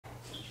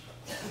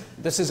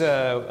This is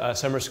a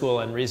summer school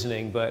on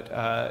reasoning, but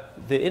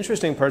the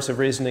interesting parts of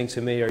reasoning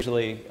to me are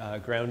usually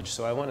grounded,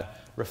 so I want to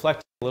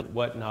reflect a little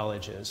what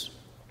knowledge is.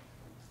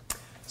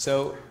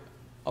 So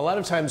a lot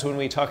of times when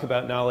we talk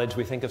about knowledge,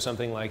 we think of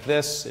something like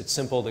this. It's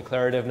simple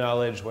declarative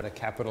knowledge, what are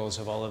capitals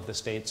of all of the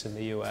states in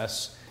the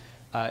US.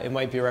 It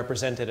might be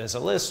represented as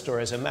a list or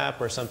as a map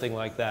or something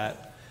like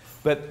that.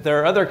 But there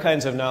are other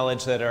kinds of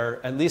knowledge that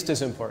are at least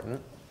as important.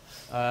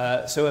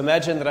 So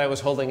imagine that I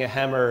was holding a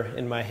hammer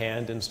in my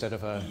hand instead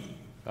of a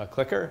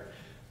clicker,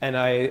 and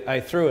I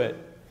threw it.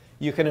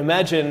 You can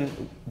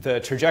imagine the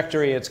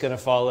trajectory it's going to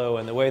follow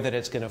and the way that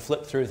it's going to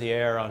flip through the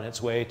air on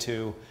its way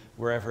to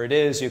wherever it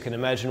is. You can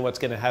imagine what's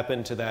going to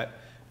happen to that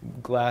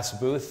glass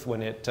booth when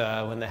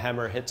the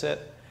hammer hits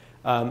it.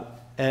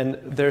 And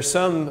there's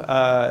some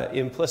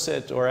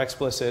implicit or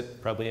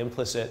explicit, probably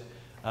implicit,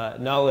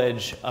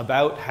 knowledge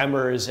about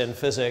hammers and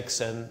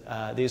physics and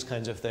these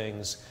kinds of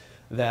things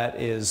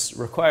that is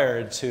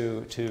required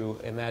to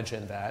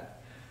imagine that.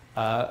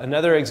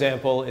 Another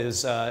example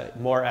is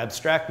more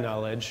abstract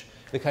knowledge,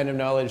 the kind of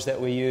knowledge that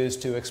we use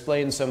to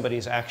explain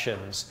somebody's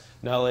actions,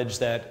 knowledge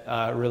that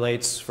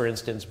relates, for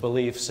instance,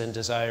 beliefs and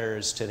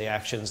desires to the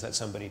actions that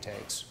somebody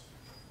takes.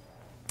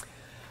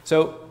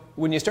 So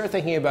when you start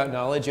thinking about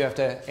knowledge, you have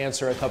to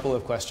answer a couple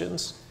of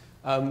questions.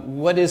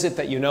 What is it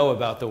that you know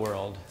about the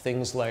world?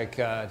 Things like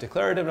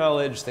declarative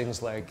knowledge,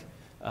 things like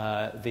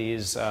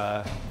these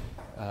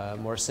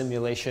more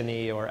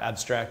simulation-y or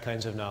abstract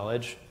kinds of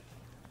knowledge.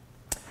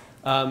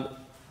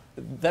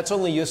 That's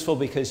only useful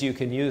because you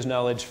can use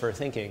knowledge for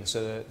thinking.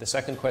 So the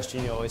second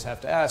question you always have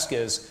to ask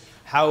is,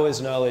 how is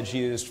knowledge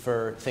used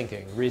for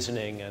thinking,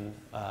 reasoning,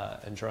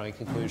 and drawing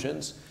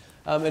conclusions?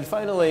 And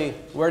finally,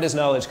 where does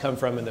knowledge come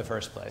from in the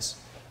first place?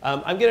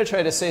 I'm going to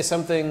try to say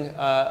something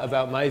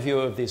about my view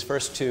of these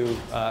first two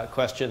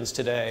questions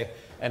today,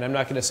 and I'm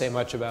not going to say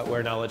much about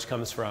where knowledge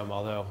comes from,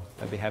 although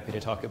I'd be happy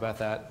to talk about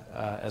that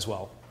as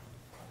well.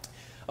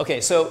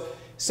 Okay, so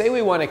say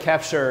we want to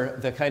capture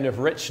the kind of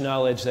rich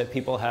knowledge that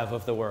people have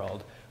of the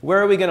world. Where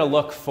are we going to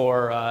look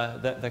for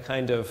the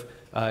kind of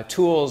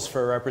tools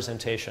for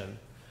representation?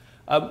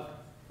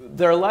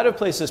 There are a lot of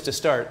places to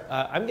start.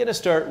 I'm going to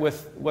start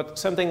with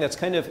something that's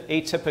kind of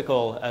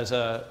atypical as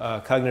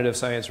a cognitive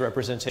science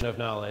representation of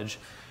knowledge,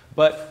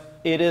 but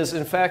it is,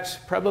 in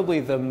fact, probably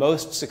the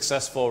most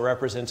successful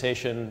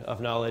representation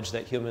of knowledge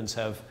that humans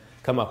have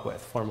come up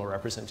with, formal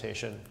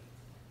representation,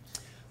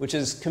 which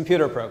is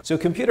computer programs. So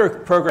computer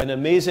programs are an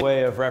amazing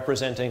way of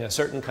representing a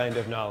certain kind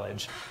of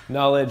knowledge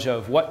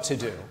of what to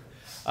do.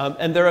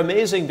 And they're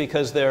amazing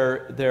because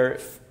they're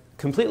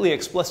completely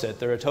explicit.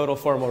 They're a total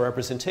formal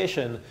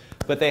representation,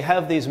 but they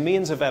have these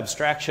means of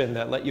abstraction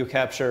that let you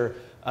capture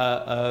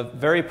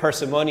very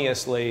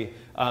parsimoniously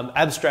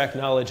abstract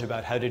knowledge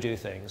about how to do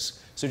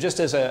things. So just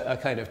as a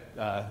kind of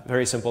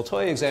very simple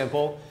toy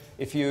example,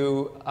 if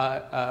you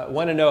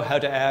want to know how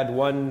to add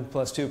 1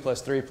 plus 2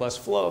 plus 3 plus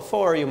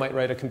 4, you might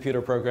write a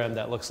computer program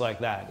that looks like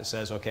that. It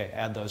says, OK,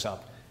 add those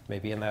up,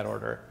 maybe in that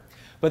order.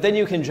 But then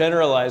you can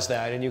generalize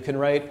that, and you can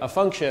write a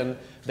function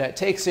that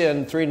takes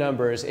in 3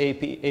 numbers, A,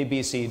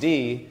 B, C,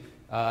 D,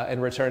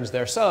 and returns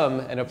their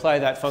sum, and apply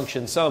that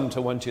function sum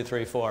to 1, 2,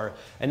 3, 4.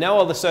 And now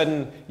all of a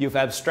sudden, you've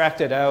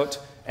abstracted out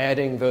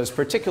adding those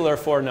particular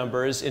 4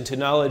 numbers into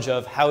knowledge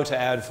of how to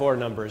add 4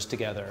 numbers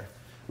together.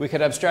 We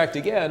could abstract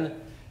again,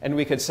 and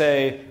we could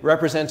say,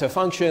 represent a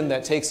function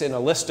that takes in a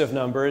list of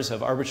numbers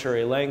of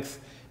arbitrary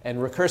length and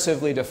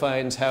recursively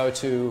defines how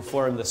to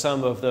form the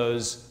sum of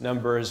those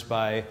numbers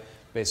by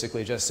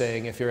basically just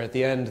saying, if you're at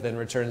the end, then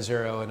return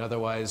 0, and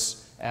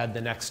otherwise add the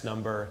next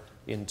number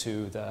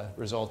into the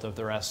result of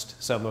the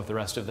rest, sum of the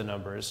rest of the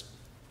numbers.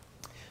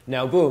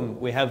 Now, boom,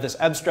 we have this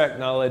abstract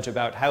knowledge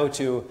about how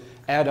to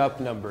add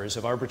up numbers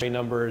of arbitrary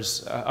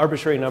numbers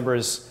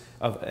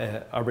of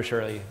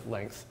arbitrary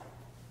length.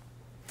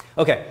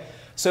 OK,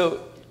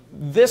 so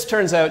this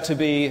turns out to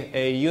be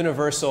a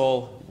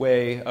universal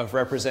way of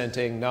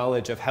representing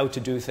knowledge of how to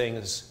do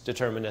things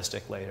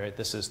deterministically. Right?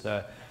 This is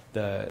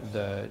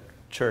the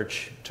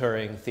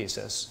Church-Turing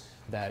thesis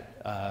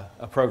that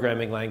a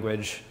programming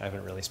language, I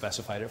haven't really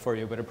specified it for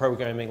you, but a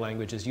programming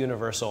language is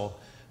universal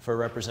for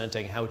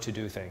representing how to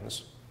do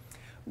things.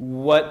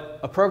 What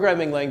a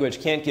programming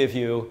language can't give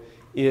you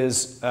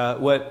is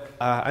what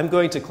I'm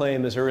going to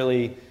claim is a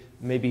really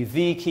maybe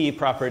the key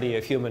property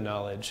of human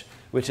knowledge,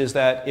 which is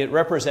that it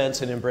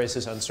represents and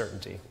embraces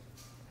uncertainty.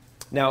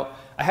 Now,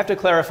 I have to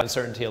clarify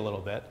uncertainty a little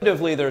bit.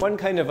 There's one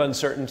kind of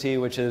uncertainty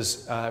which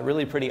is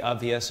really pretty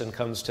obvious and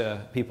comes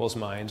to people's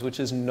minds, which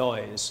is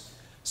noise.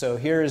 So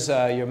here's,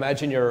 you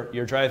imagine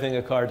you're driving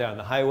a car down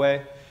the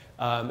highway,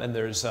 and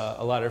there's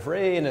a lot of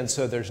rain, and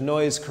so there's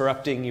noise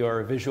corrupting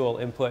your visual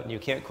input, and you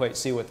can't quite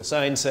see what the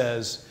sign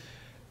says.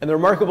 And the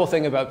remarkable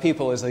thing about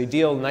people is they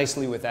deal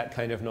nicely with that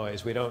kind of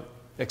noise. We don't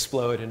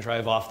explode and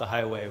drive off the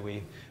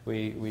highway.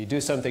 We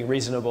do something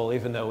reasonable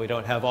even though we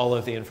don't have all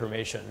of the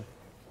information.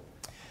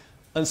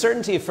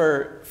 Uncertainty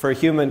for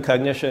human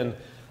cognition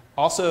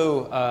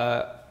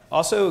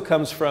also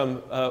comes from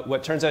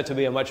what turns out to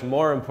be a much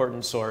more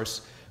important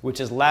source, which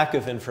is lack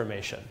of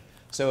information.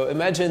 So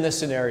imagine this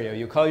scenario.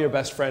 You call your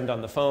best friend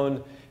on the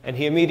phone, and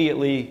he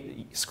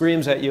immediately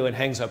screams at you and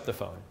hangs up the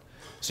phone.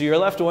 So you're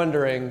left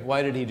wondering,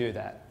 why did he do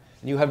that?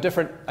 And you have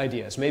different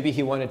ideas. Maybe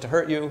he wanted to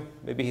hurt you.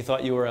 Maybe he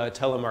thought you were a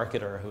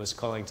telemarketer who was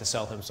calling to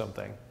sell him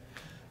something.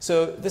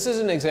 So this is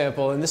an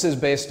example, and this is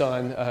based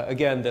on,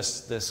 again,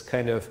 this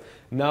kind of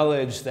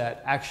knowledge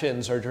that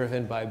actions are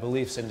driven by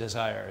beliefs and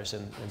desires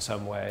in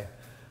some way.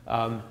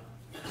 And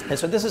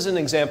so this is an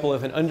example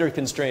of an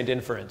under-constrained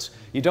inference.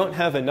 You don't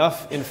have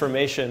enough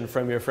information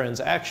from your friend's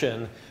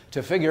action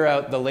to figure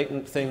out the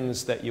latent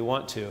things that you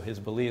want to, his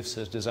beliefs,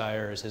 his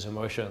desires, his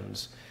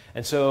emotions.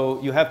 And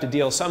so you have to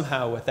deal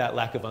somehow with that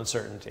lack of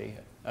uncertainty,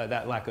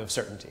 that lack of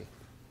certainty.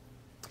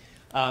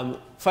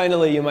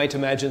 Finally, you might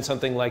imagine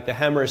something like the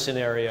hammer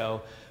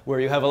scenario, where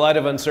you have a lot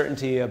of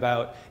uncertainty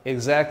about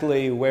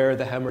exactly where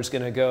the hammer is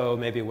going to go,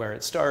 maybe where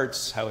it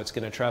starts, how it's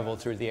going to travel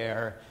through the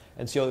air.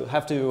 And so you'll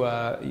have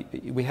to,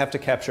 we have to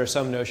capture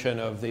some notion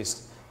of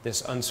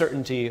this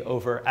uncertainty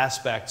over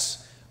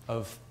aspects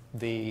of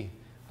the,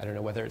 I don't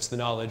know whether it's the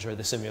knowledge or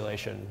the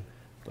simulation,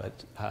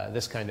 but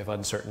this kind of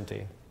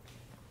uncertainty.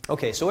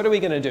 Okay, so what are we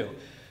going to do?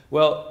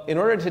 Well, in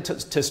order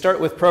to start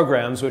with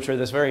programs, which are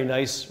this very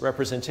nice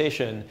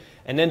representation,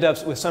 and end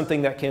up with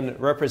something that can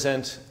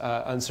represent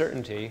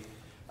uncertainty,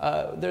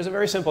 there's a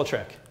very simple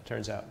trick,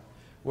 turns out.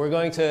 We're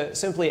going to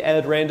simply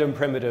add random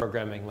primitive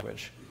programming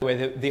language.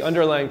 The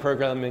underlying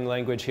programming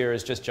language here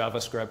is just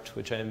JavaScript,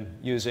 which I'm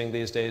using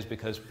these days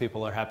because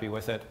people are happy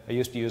with it. I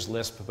used to use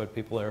Lisp, but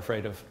people are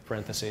afraid of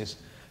parentheses.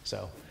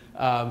 So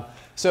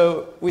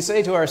we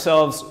say to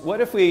ourselves, what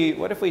if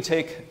we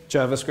take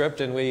JavaScript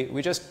and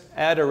we just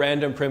add a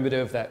random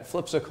primitive that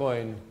flips a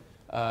coin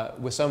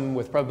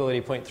with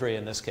probability 0.3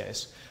 in this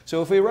case.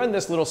 So if we run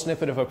this little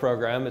snippet of a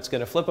program, it's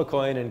going to flip a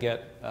coin and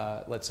get,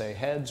 let's say,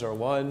 heads or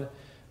 1.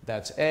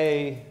 That's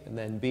A, and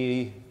then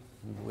B,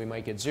 we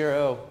might get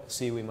 0.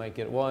 C, we might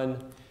get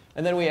 1.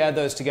 And then we add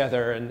those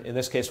together, and in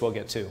this case, we'll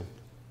get 2.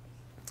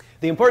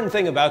 The important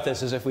thing about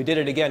this is if we did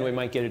it again, we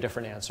might get a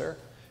different answer.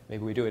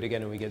 Maybe we do it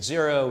again and we get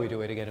 0, we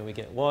do it again and we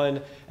get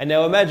 1. And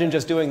now imagine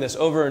just doing this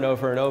over and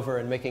over and over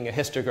and making a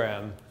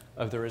histogram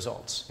of the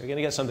results. You're going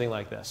to get something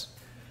like this.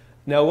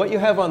 Now what you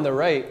have on the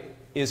right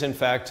is in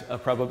fact a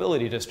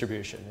probability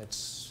distribution.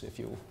 It's, if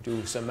you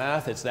do some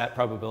math, it's that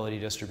probability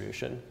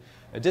distribution.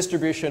 A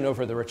distribution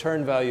over the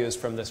return values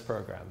from this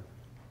program.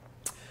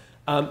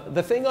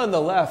 The thing on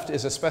the left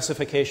is a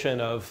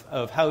specification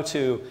of how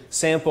to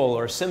sample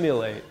or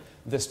simulate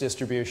this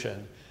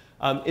distribution.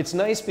 It's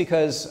nice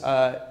because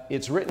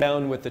it's written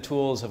down with the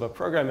tools of a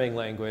programming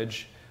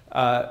language,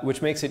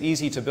 which makes it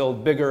easy to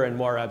build bigger and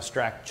more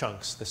abstract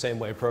chunks, the same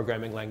way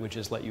programming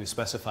languages let you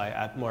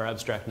specify more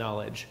abstract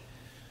knowledge.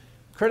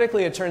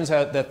 Critically, it turns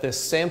out that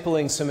this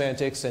sampling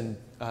semantics and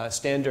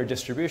standard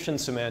distribution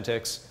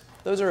semantics,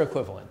 those are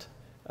equivalent.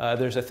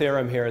 There's a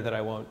theorem here that I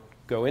won't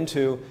go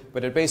into,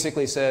 but it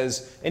basically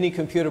says any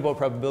computable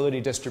probability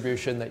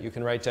distribution that you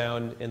can write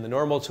down in the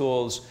normal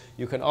tools,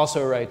 you can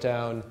also write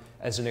down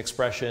as an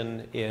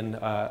expression in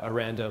a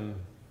random,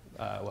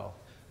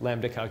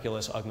 lambda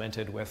calculus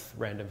augmented with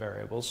random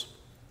variables.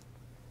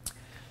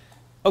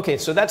 Okay,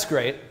 so that's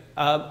great.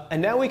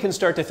 And now we can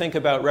start to think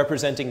about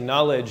representing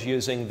knowledge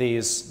using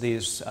these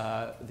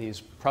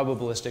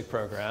probabilistic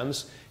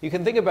programs. You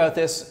can think about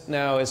this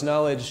now as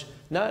knowledge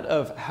not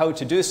of how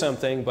to do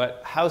something,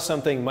 but how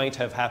something might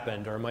have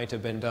happened or might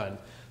have been done.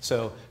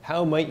 So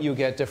how might you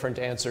get different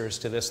answers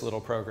to this little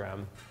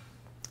program?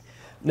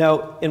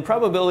 Now, in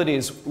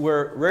probabilities,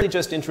 we're really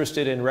just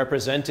interested in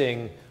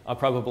representing a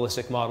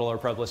probabilistic model or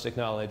probabilistic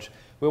knowledge.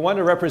 We want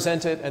to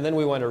represent it, and then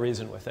we want to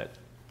reason with it.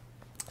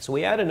 So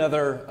we add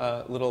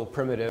another little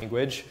primitive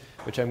language,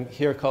 which I'm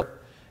here calling.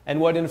 And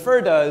what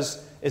infer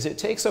does is it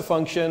takes a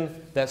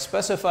function that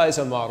specifies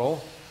a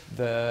model,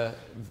 the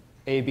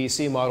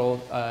ABC model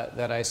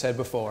that I said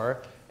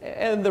before,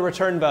 and the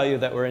return value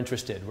that we're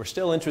interested. We're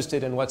still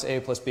interested in what's A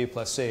plus B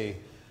plus C.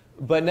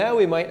 But now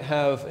we might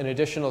have an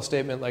additional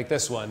statement like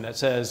this one that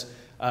says,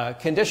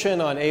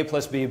 condition on A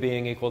plus B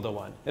being equal to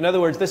 1. In other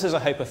words, this is a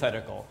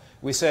hypothetical.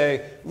 We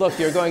say, look,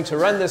 you're going to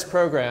run this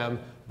program,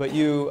 but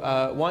you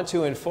want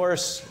to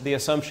enforce the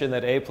assumption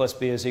that A plus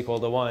B is equal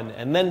to 1,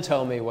 and then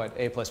tell me what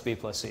A plus B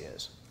plus C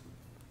is.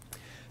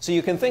 So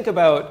you can think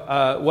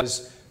about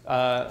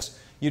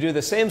you do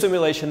the same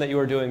simulation that you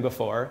were doing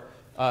before,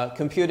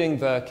 computing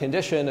the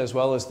condition as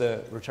well as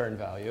the return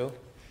value.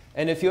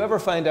 And if you ever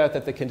find out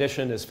that the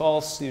condition is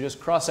false, you just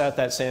cross out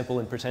that sample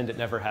and pretend it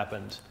never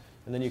happened.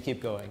 And then you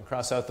keep going.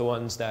 Cross out the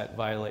ones that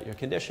violate your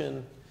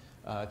condition,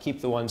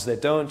 keep the ones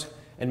that don't,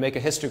 and make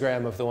a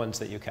histogram of the ones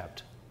that you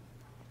kept.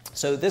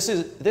 So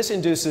this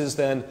induces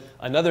then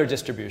another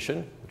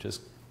distribution, which is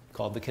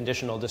called the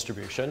conditional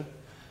distribution.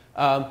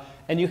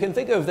 And you can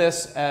think of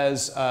this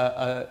as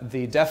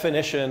the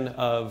definition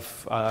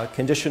of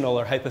conditional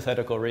or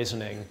hypothetical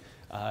reasoning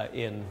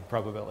in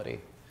probability.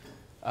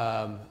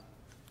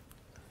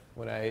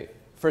 When I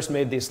first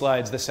made these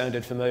slides, this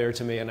sounded familiar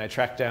to me, and I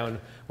tracked down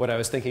what I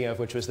was thinking of,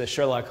 which was this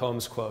Sherlock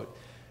Holmes quote.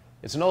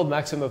 It's an old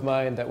maxim of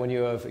mine that when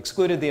you have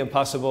excluded the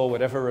impossible,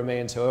 whatever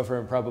remains, however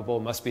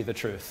improbable, must be the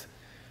truth.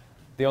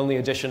 The only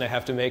addition I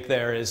have to make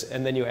there is,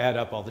 and then you add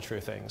up all the true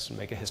things and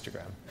make a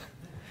histogram.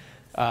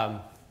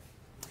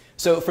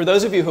 So for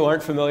those of you who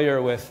aren't familiar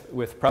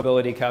with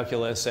probability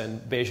calculus and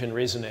Bayesian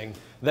reasoning,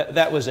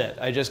 that was it.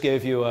 I just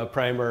gave you a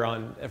primer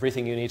on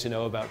everything you need to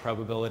know about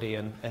probability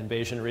and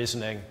Bayesian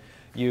reasoning.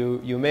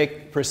 You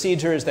make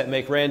procedures that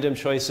make random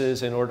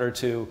choices in order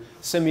to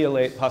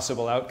simulate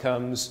possible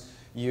outcomes.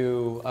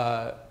 You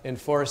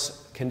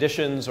enforce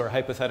conditions or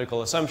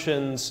hypothetical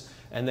assumptions,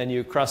 and then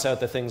you cross out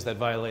the things that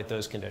violate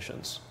those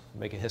conditions.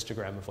 Make a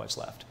histogram of what's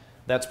left.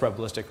 That's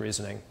probabilistic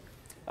reasoning.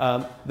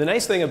 The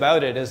nice thing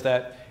about it is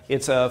that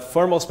it's a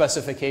formal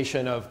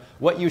specification of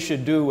what you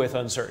should do with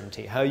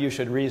uncertainty, how you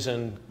should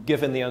reason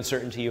given the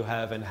uncertainty you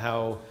have and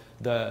how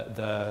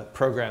the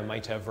program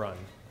might have run.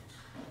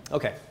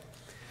 Okay.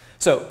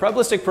 So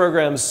probabilistic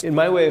programs, in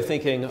my way of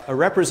thinking, a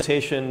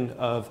representation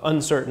of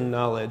uncertain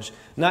knowledge,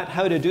 not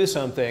how to do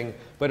something,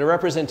 but a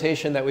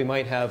representation that we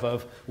might have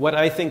of what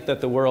I think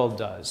that the world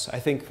does. I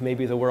think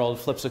maybe the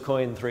world flips a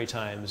coin 3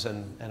 times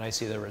and I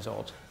see the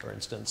result, for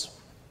instance.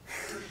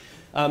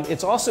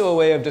 It's also a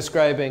way of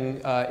describing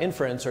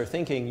inference or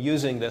thinking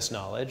using this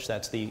knowledge.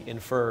 That's the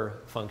infer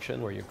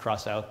function, where you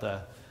cross out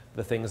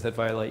the things that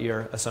violate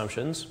your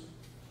assumptions.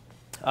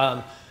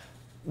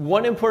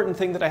 One important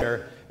thing that I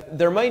hear,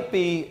 there might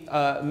be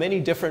many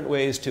different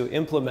ways to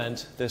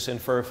implement this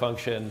infer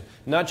function,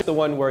 not just the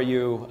one where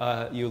you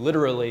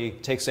literally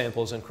take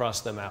samples and cross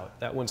them out.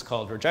 That one's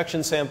called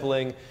rejection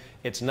sampling.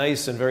 It's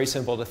nice and very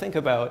simple to think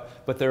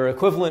about, but there are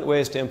equivalent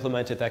ways to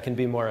implement it that can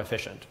be more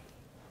efficient.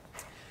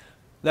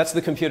 That's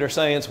the computer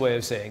science way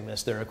of saying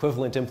this. There are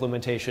equivalent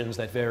implementations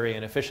that vary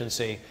in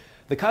efficiency.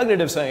 The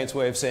cognitive science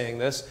way of saying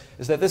this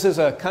is that this is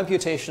a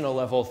computational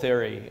level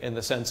theory in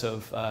the sense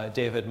of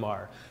David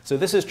Marr. So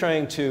this is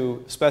trying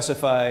to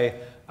specify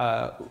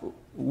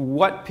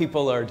what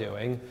people are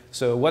doing.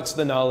 So what's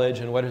the knowledge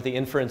and what are the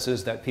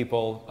inferences that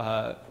people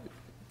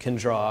can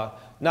draw,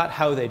 not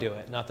how they do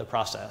it, not the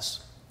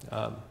process.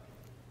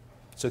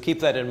 So keep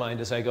that in mind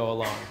as I go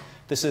along.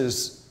 This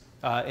is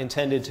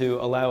intended to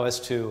allow us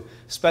to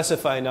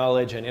specify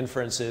knowledge and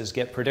inferences,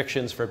 get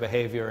predictions for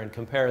behavior, and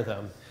compare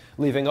them,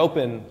 leaving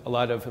open a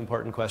lot of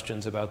important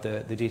questions about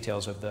the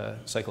details of the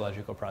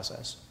psychological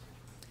process.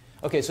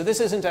 Okay, so this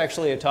isn't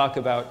actually a talk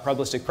about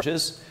probabilistic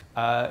approaches,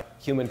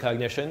 human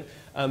cognition.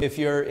 If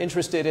you're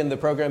interested in the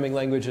programming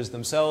languages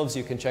themselves,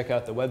 you can check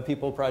out the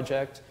WebPeople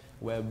project,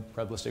 Web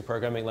Probabilistic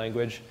Programming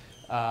Language,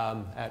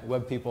 at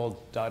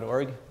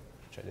webpeople.org,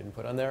 which I didn't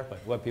put on there,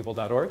 but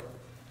webpeople.org.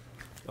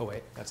 Oh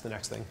wait, that's the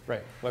next thing.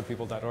 Right,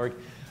 webpeople.org.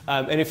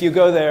 And if you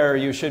go there,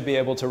 you should be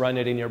able to run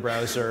it in your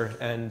browser,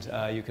 and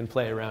you can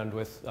play around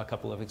with a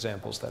couple of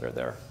examples that are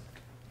there.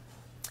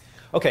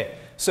 Okay,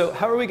 so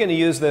how are we going to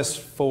use this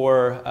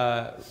for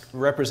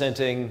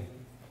representing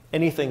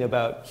anything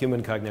about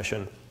human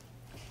cognition?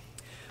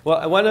 Well,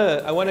 I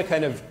want to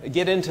kind of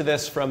get into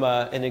this from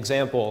an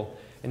example,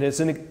 and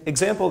it's an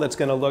example that's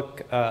going to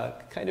look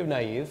kind of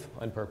naive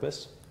on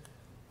purpose.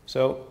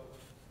 So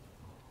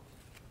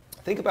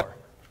think about.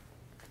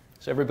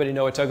 Does everybody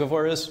know what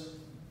tug-of-war is?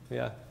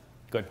 Yeah,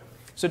 good.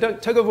 So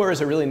tug-of-war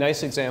is a really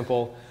nice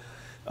example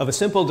of a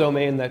simple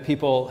domain that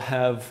people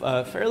have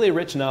fairly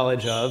rich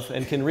knowledge of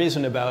and can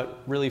reason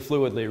about really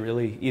fluidly,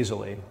 really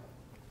easily.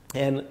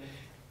 And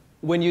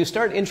when you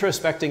start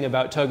introspecting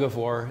about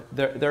tug-of-war,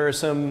 there are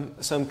some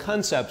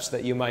concepts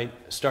that you might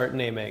start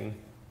naming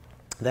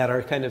that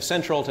are kind of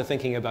central to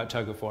thinking about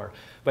tug-of-war.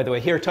 By the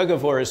way, here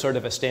tug-of-war is sort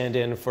of a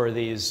stand-in for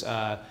these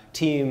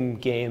team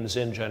games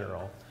in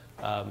general.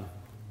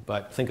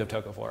 But think of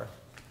tug-of-war.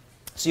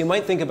 So you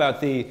might think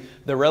about the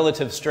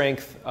relative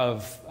strength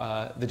of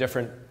the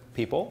different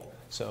people.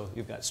 So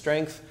you've got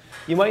strength.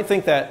 You might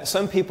think that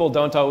some people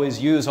don't always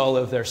use all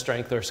of their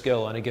strength or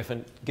skill on a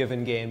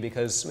given game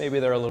because maybe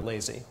they're a little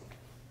lazy.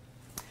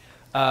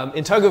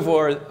 In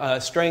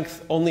tug-of-war,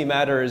 strength only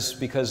matters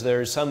because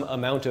there's some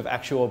amount of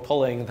actual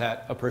pulling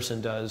that a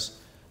person does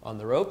on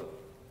the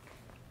rope.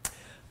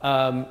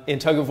 In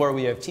tug-of-war,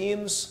 we have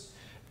teams.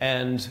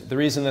 And the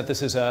reason that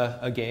this is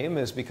a game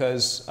is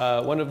because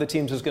one of the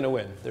teams is going to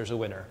win. There's a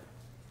winner.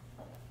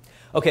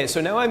 Okay,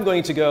 so now I'm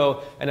going to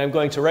go and I'm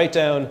going to write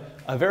down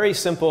a very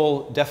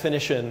simple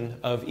definition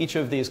of each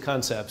of these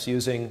concepts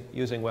using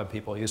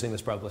WebPeople, using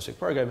this probabilistic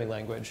programming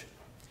language.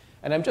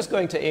 And I'm just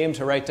going to aim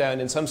to write down,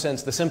 in some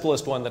sense, the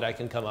simplest one that I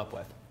can come up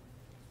with.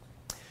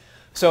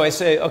 So I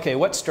say, okay,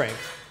 what's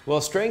strength?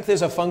 Well, strength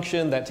is a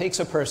function that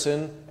takes a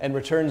person and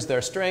returns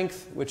their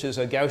strength, which is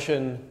a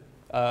Gaussian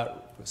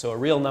so a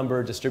real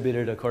number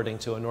distributed according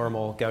to a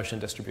normal Gaussian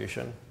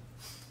distribution.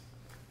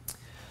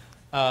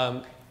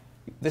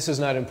 This is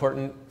not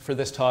important for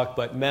this talk,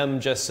 but MEM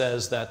just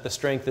says that the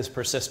strength is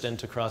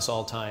persistent across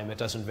all time. It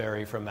doesn't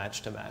vary from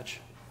match to match.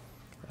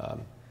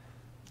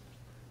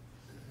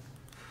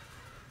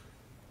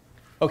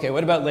 Okay,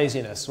 what about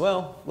laziness?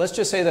 Well, let's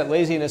just say that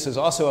laziness is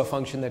also a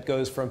function that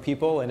goes from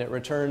people, and it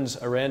returns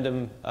a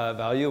random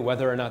value,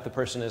 whether or not the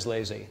person is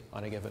lazy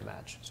on a given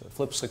match. So it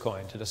flips the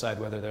coin to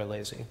decide whether they're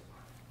lazy.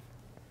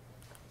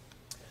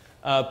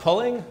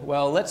 Pulling,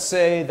 well, let's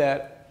say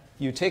that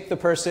you take the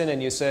person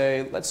and you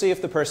say, let's see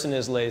if the person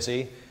is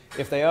lazy.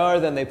 If they are,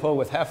 then they pull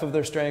with half of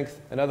their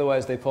strength, and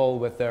otherwise they pull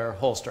with their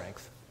whole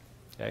strength.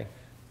 Okay?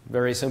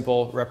 Very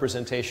simple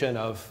representation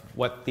of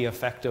what the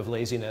effect of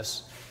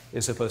laziness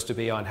is supposed to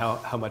be on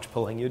how much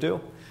pulling you do.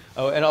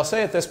 Oh, and I'll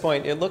say at this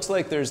point, it looks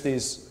like there's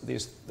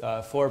these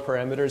 4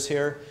 parameters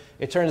here.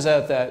 It turns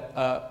out that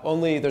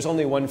there's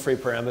only one free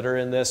parameter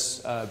in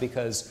this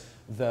because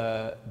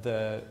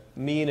the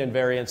mean and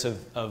variance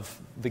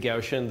of the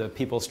Gaussian, the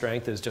people's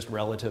strength, is just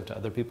relative to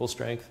other people's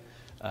strength.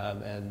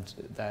 And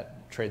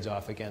that trades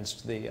off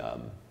against the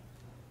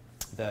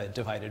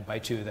divided by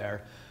 2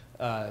 there.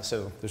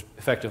 So there's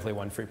effectively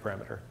one free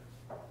parameter.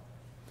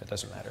 That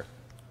doesn't matter.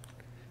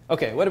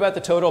 OK, what about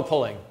the total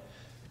pulling?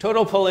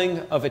 Total pulling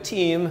of a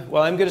team,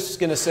 well, I'm just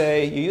going to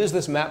say you use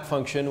this map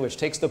function, which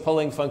takes the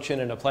pulling function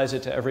and applies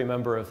it to every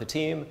member of the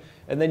team.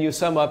 And then you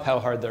sum up how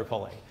hard they're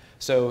pulling.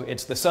 So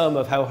it's the sum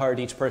of how hard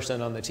each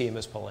person on the team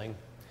is pulling.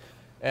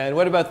 And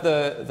what about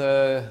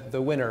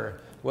the winner?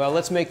 Well,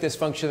 let's make this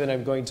function that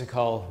I'm going to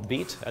call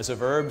beat as a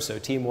verb. So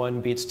team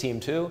 1 beats team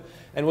 2.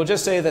 And we'll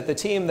just say that the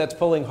team that's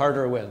pulling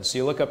harder wins. So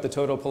you look up the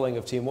total pulling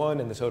of team 1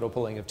 and the total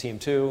pulling of team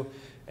 2.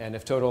 And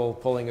if total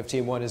pulling of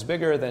team 1 is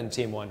bigger, then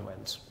team 1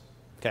 wins.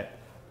 OK.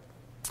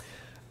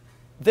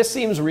 This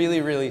seems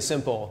really, really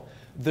simple.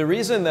 The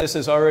reason that this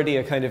is already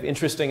a kind of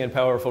interesting and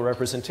powerful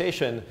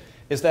representation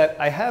is that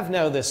I have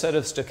now this set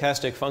of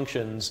stochastic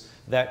functions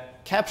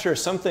that capture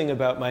something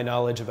about my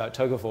knowledge about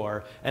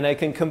tug-of-war, and I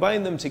can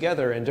combine them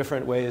together in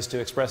different ways to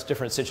express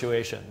different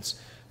situations,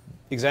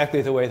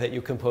 exactly the way that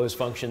you compose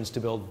functions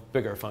to build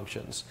bigger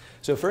functions.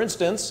 So for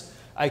instance,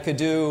 I could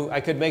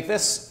make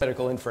this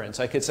hypothetical inference.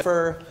 I could say,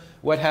 for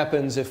what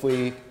happens if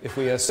we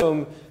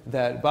assume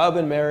that Bob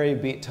and Mary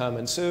beat Tom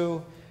and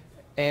Sue,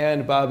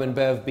 and Bob and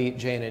Bev beat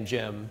Jane and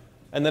Jim.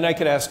 And then I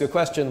could ask a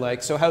question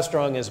like, so how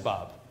strong is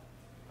Bob?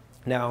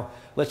 Now,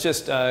 let's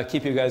just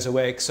keep you guys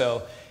awake.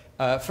 So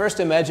first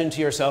imagine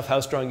to yourself how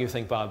strong you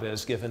think Bob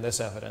is, given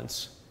this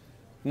evidence.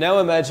 Now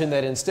imagine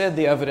that instead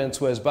the evidence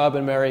was Bob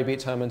and Mary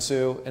beat Tom and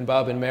Sue, and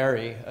Bob and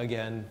Mary,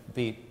 again,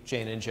 beat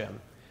Jane and Jim.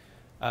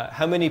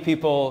 How many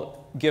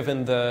people,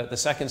 given the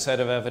second set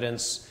of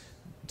evidence,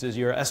 does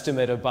your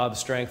estimate of Bob's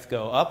strength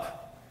go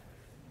up?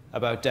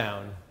 About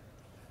down?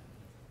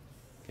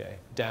 Okay,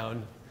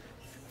 down.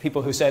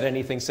 People who said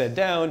anything said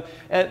down.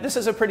 And this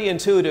is a pretty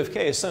intuitive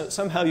case.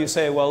 Somehow you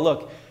say, well,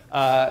 look,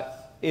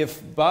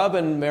 if Bob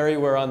and Mary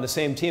were on the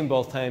same team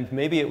both times,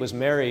 maybe it was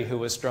Mary who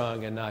was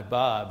strong and not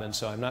Bob. And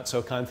so I'm not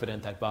so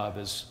confident that Bob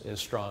is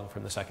strong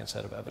from the second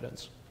set of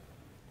evidence.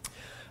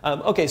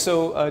 OK,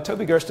 so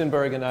Toby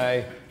Gerstenberg and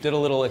I did a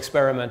little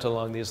experiment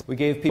along these. We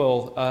gave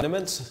people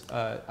tournaments,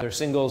 either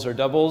singles or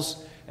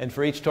doubles. And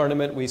for each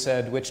tournament, we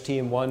said which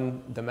team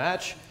won the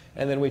match.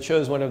 And then we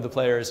chose one of the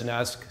players and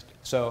asked,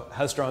 so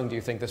how strong do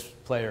you think this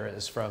player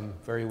is, from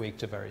very weak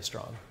to very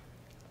strong?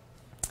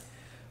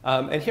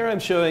 And here I'm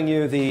showing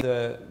you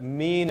the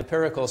mean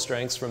empirical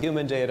strengths from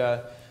human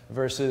data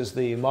versus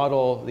the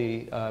model,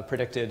 the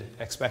predicted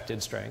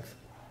expected strength.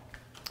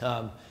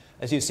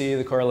 As you see,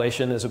 the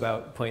correlation is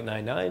about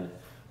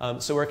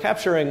 0.99. So we're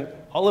capturing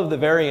all of the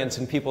variance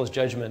in people's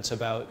judgments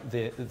about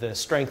the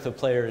strength of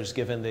players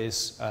given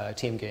these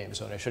team games.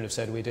 So I should have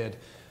said we did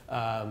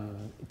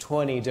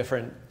 20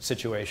 different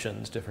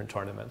situations, different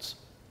tournaments.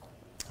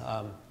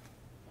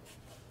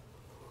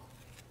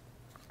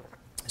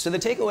 So the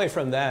takeaway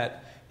from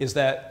that is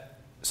that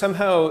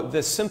somehow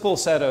this simple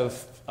set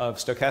of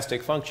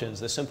stochastic functions,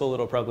 this simple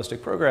little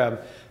probabilistic program,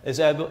 is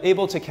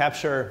able to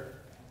capture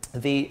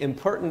the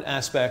important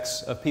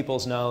aspects of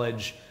people's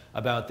knowledge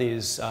about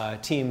these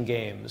team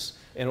games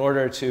in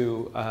order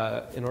to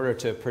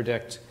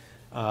predict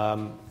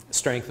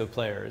strength of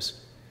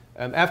players.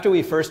 After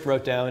we first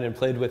wrote down and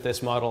played with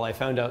this model, I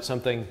found out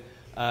something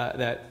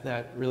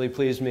that really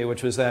pleased me,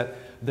 which was that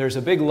there's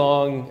a big,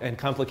 long, and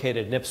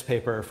complicated NIPS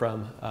paper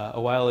from a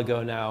while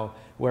ago now,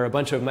 where a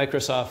bunch of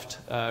Microsoft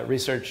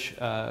research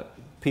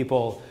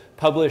people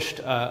published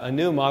a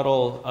new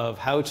model of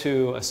how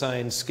to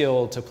assign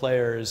skill to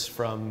players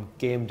from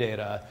game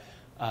data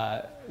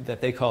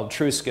that they called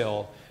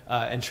TrueSkill.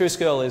 And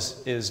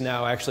TrueSkill is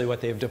now actually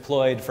what they've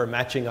deployed for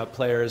matching up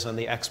players on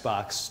the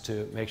Xbox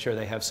to make sure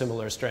they have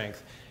similar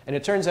strength. And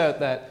it turns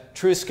out that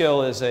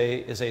TrueSkill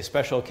is a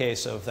special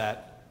case of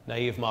that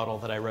naive model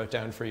that I wrote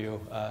down for you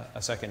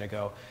a second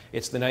ago.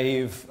 It's the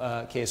naive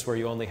case where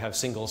you only have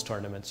singles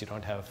tournaments. You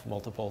don't have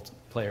multiple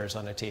players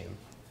on a team.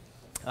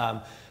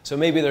 So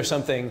maybe there's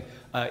something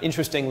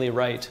interestingly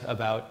right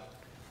about,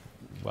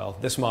 well,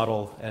 this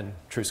model and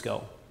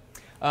TrueSkill.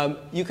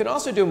 You can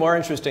also do more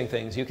interesting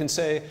things. You can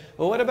say,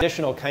 well, what about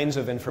additional kinds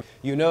of information?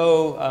 You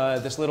know,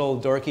 this little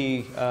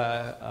dorky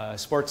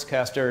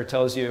sportscaster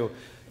tells you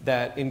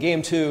that in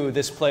game 2,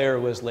 this player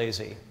was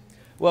lazy.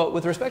 Well,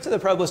 with respect to the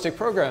probabilistic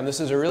program,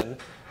 this is a real,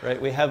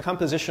 right? We have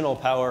compositional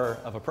power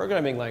of a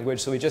programming language,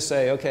 so we just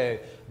say, OK,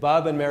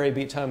 Bob and Mary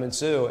beat Tom and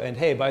Sue, and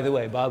hey, by the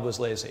way, Bob was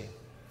lazy,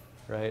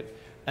 right?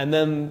 And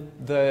then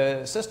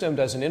the system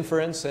does an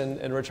inference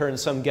and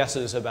returns some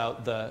guesses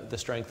about the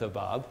strength of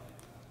Bob.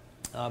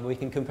 We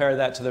can compare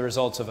that to the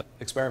results of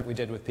experiment we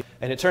did with people.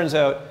 And it turns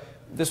out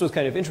this was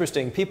kind of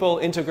interesting. People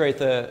integrate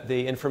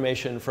the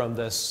information from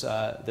this,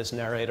 this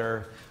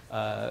narrator.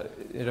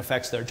 It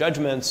affects their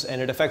judgments,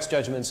 and it affects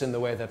judgments in the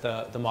way that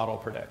the model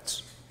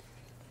predicts.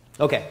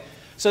 OK,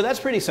 so that's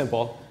pretty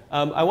simple.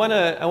 I want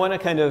to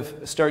kind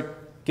of start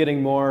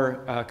getting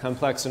more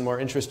complex and more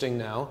interesting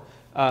now.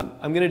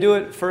 I'm going to do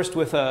it first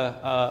with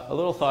a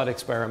little thought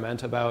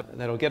experiment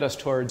that'll get us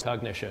towards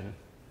cognition.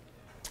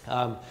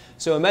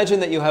 So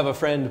imagine that you have a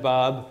friend,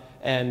 Bob,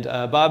 and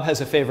Bob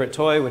has a favorite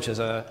toy, which is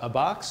a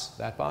box,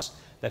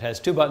 that has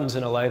 2 buttons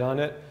and a light on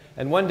it.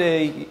 And one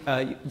day,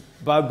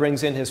 Bob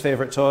brings in his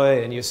favorite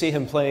toy, and you see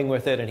him playing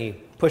with it, and he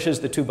pushes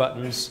the 2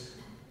 buttons,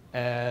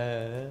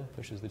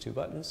 pushes the 2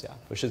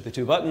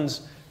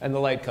 buttons, and the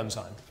light comes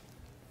on.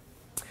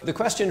 The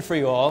question for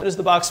you all, how does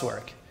the box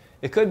work?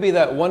 It could be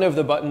that one of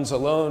the buttons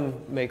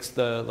alone makes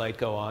the light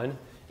go on.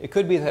 It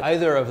could be that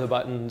either of the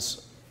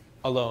buttons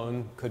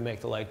alone could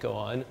make the light go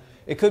on.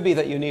 It could be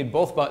that you need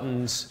both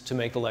buttons to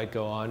make the light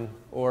go on,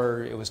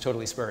 or it was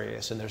totally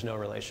spurious and there's no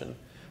relation.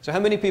 So how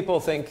many people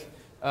think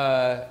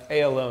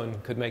A alone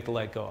could make the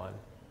light go on?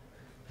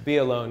 B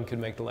alone could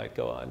make the light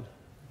go on?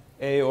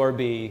 A or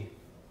B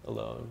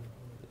alone?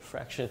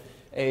 Fraction.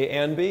 A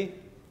and B?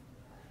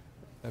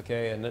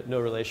 OK, and no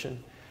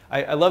relation.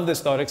 I love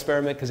this thought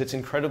experiment because it's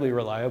incredibly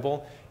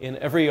reliable. In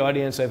every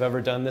audience I've ever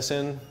done this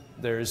in,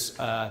 there's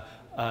a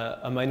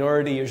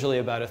minority, usually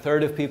about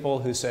 1/3 of people,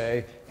 who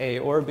say A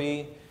or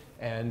B,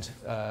 and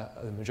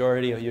the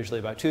majority, usually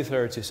about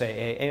 2/3, who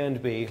say A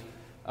and B.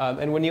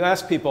 And when you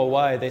ask people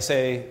why, they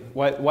say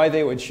why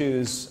they would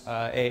choose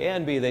A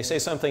and B, they say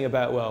something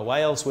about, well,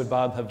 why else would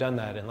Bob have done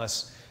that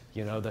unless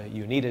you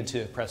needed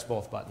to press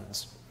both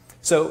buttons?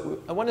 So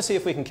I want to see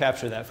if we can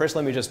capture that. First,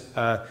 let me just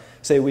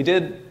say we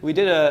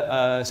did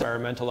a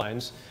experimental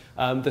lines.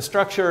 The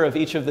structure of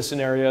each of the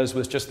scenarios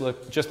was just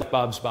like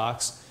Bob's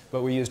box,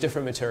 but we used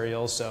different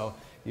materials. So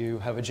you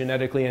have a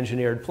genetically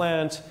engineered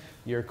plant.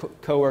 Your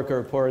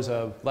coworker pours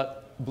a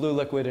blue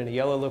liquid and a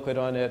yellow liquid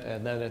on it,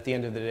 and then at the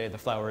end of the day, the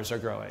flowers are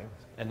growing.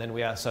 And then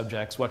we ask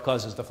subjects, what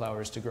causes the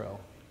flowers to grow?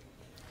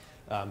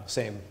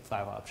 Same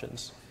 5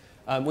 options.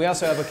 We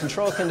also have a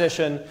control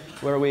condition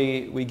where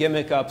we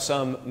gimmick up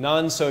some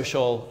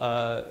non-social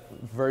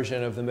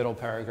version of the middle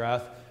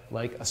paragraph,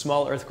 like a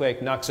small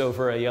earthquake knocks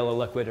over a yellow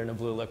liquid and a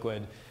blue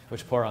liquid,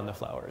 which pour on the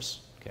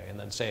flowers. Okay, and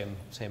then same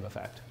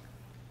effect.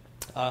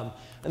 And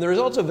the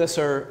results of this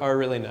are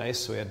really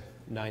nice. We had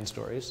 9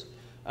 stories.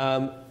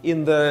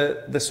 In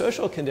the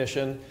social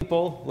condition,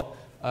 people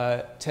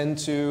tend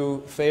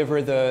to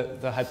favor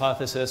the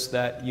hypothesis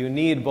that you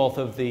need both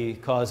of the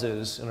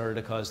causes in order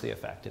to cause the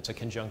effect. It's a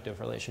conjunctive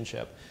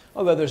relationship,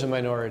 although there's a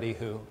minority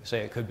who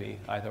say it could be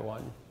either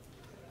one.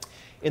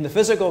 In the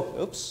physical,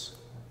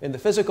 on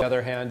the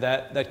other hand,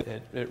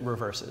 it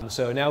reverses.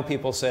 So now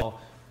people say, well,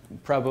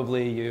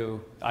 probably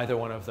either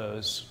one of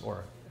those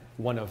or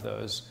one of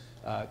those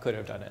could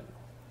have done it.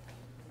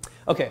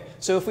 OK,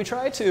 so if we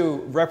try to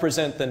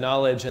represent the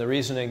knowledge and the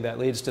reasoning that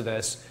leads to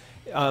this,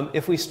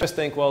 if we just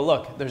think, well,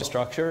 look, there's a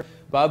structure.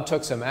 Bob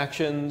took some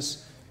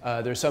actions.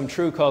 There's some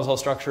true causal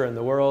structure in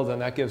the world,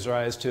 and that gives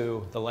rise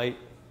to the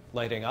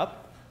lighting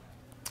up.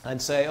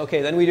 And say,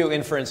 OK, then we do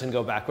inference and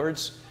go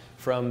backwards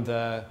from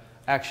the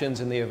actions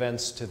and the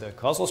events to the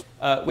causal.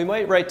 We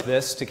might write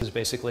this because it's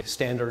basically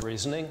standard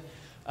reasoning.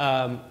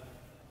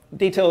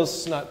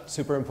 Details not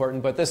super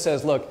important, but this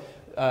says, look,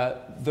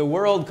 the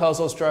world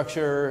causal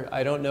structure,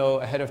 I don't know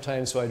ahead of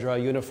time, so I draw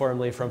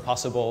uniformly from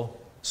possible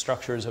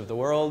structures of the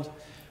world.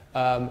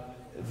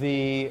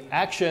 The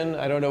action,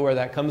 I don't know where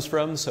that comes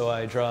from, so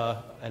I draw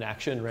an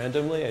action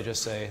randomly. I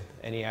just say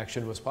any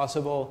action was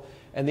possible.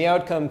 And the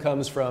outcome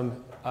comes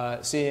from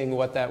seeing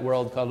what that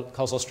world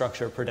causal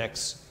structure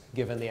predicts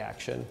given the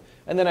action.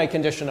 And then I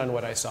condition on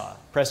what I saw,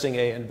 pressing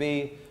A and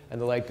B, and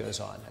the light goes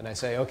on. And I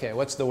say, OK,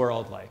 what's the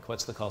world like?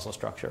 What's the causal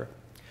structure?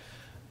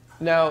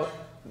 Now,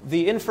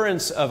 the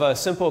inference of a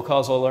simple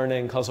causal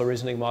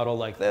reasoning model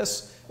like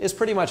this is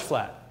pretty much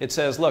flat. It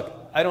says, look,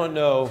 I don't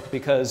know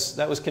because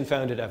that was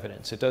confounded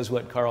evidence. It does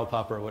what Karl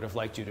Popper would have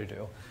liked you to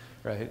do.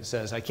 Right? It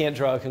says, I can't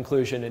draw a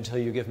conclusion until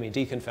you give me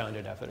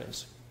deconfounded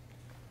evidence.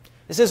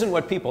 This isn't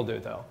what people do,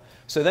 though.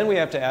 So then we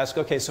have to ask,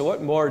 OK, so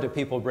what more do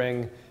people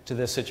bring to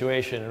this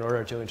situation in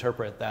order to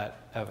interpret that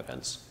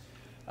evidence?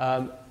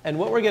 And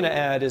what we're going to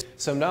add is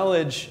some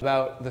knowledge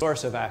about the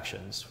source of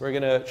actions. We're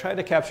going to try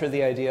to capture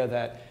the idea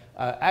that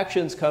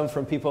actions come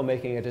from people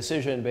making a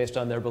decision based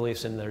on their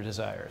beliefs and their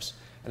desires.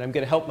 And I'm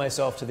going to help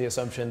myself to the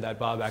assumption that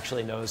Bob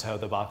actually knows how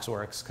the box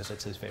works because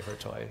it's his favorite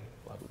toy,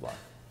 blah, blah, blah.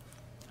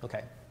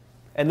 OK.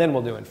 And then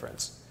we'll do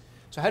inference.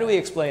 So how do we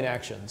explain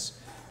actions?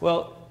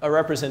 Well, I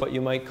represent what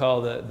you might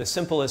call the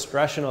simplest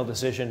rational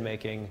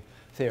decision-making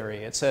theory.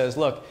 It says,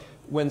 look,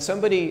 when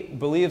somebody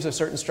believes a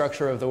certain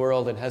structure of the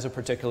world and has a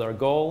particular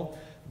goal,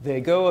 they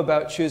go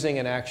about choosing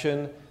an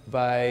action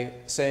by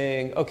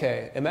saying,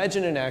 OK,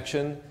 imagine an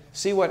action,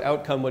 see what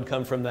outcome would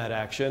come from that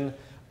action,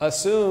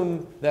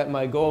 assume that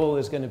my goal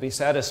is going to be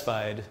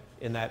satisfied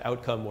in that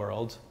outcome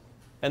world,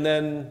 and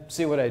then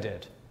see what I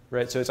did.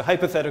 right? So it's a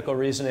hypothetical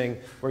reasoning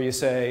where you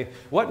say,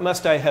 what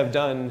must I have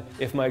done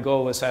if my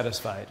goal was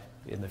satisfied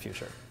in the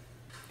future?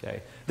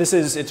 Okay. This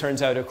is, it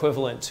turns out,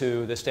 equivalent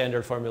to the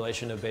standard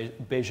formulation of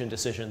Bayesian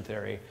decision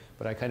theory,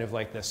 but I kind of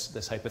like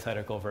this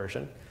hypothetical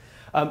version.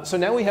 So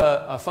now we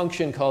have a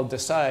function called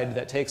decide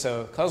that takes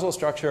a causal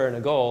structure and a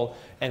goal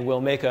and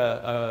will make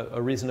a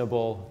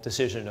reasonable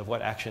decision of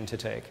what action to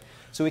take.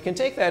 So we can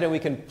take that and we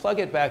can plug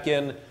it back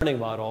in the learning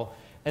model.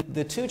 And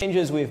the two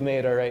changes we've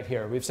made are right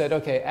here. We've said,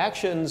 OK,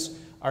 actions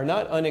are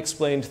not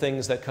unexplained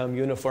things that come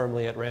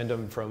uniformly at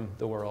random from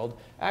the world.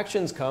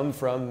 Actions come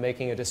from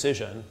making a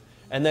decision,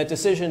 and that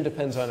decision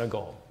depends on a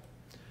goal.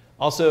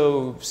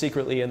 Also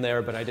secretly in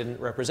there, but I didn't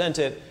represent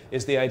it,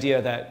 is the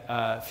idea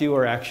that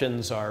fewer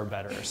actions are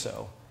better.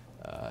 So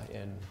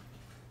in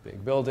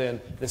big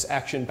build-in, this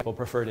action people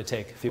prefer to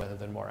take fewer rather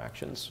than more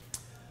actions.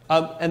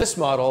 And this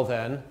model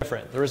then,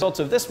 different. The results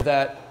of this,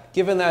 that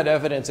given that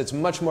evidence, it's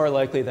much more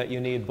likely that you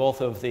need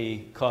both of the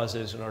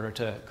causes in order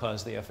to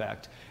cause the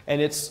effect. And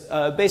it's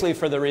basically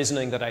for the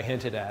reasoning that I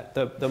hinted at.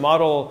 The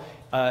model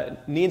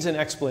needs an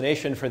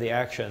explanation for the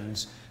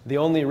actions. The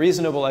only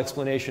reasonable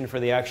explanation for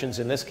the actions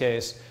in this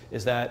case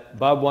is that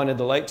Bob wanted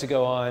the light to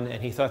go on,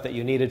 and he thought that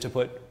you needed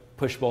to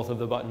push both of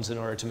the buttons in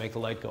order to make the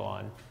light go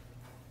on.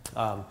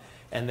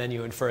 And then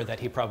you infer that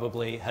he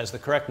probably has the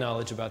correct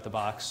knowledge about the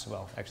box.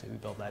 Well, actually, we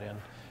build that in.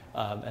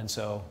 And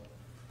so,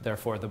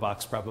 therefore, the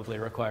box probably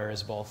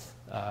requires both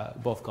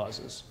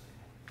causes.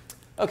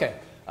 OK,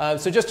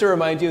 so just to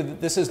remind you,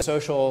 this is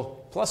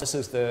social plus this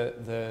is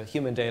the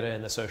human data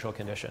and the social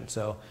condition.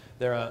 So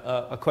they're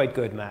a quite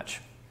good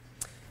match.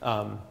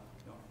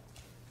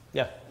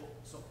 Yeah.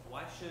 So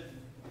why should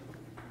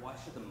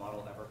the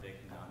model ever pick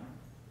none?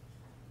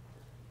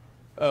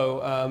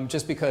 Oh,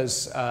 just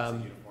because. It's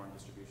a uniform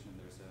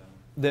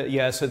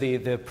distribution. So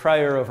the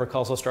prior over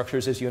causal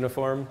structures is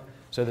uniform.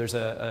 So there's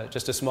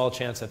just a small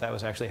chance that that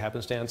was actually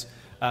happenstance.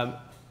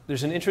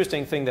 There's an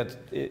interesting thing that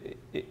it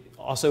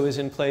also is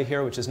in play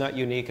here, which is not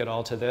unique at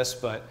all to this,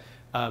 but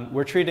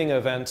we're treating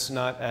events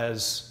not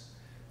as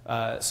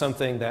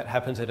something that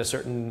happens at a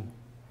certain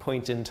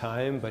point in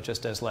time, but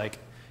just as like,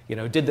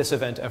 did this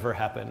event ever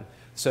happen?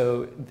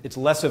 So it's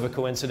less of a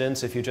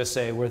coincidence if you just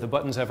say, were the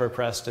buttons ever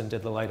pressed and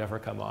did the light ever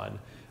come on?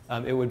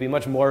 It would be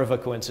much more of a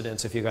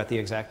coincidence if you got the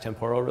exact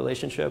temporal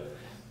relationship,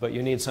 but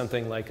you need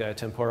something like a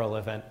temporal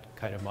event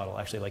kind of model,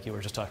 actually, like you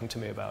were just talking to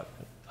me about.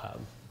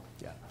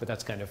 Yeah, but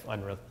that's kind of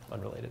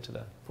unrelated to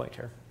the point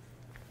here.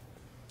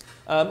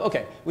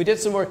 OK, we did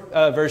some more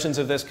versions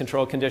of this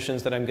control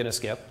conditions that I'm going to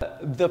skip.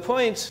 The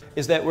point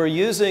is that we're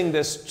using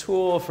this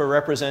tool for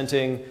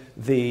representing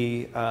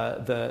this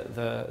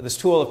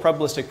tool of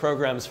probabilistic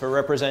programs for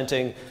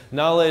representing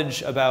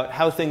knowledge about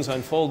how things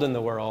unfold in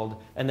the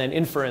world, and then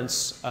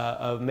inference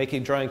of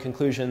drawing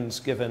conclusions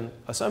given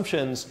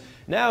assumptions.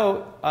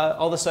 Now,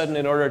 all of a sudden,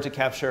 in order to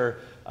capture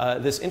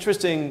this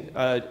interesting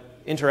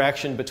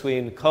interaction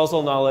between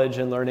causal knowledge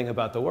and learning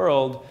about the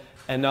world,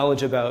 and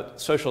knowledge about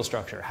social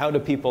structure. How do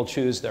people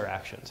choose their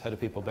actions? How do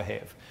people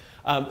behave?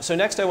 So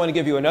next I want to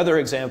give you another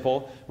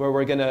example where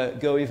we're going to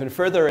go even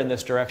further in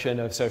this direction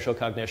of social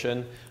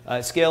cognition,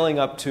 scaling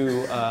up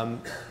to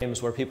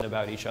games where people know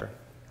about each other,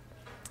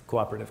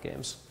 cooperative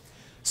games.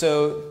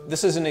 So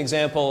this is an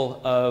example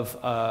of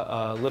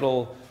a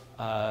little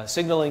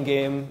signaling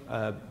game,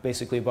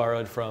 basically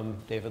borrowed from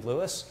David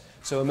Lewis.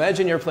 So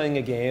imagine you're playing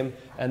a game,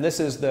 and this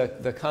is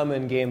the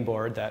common game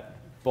board that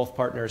both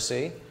partners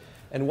see.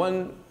 And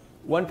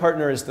one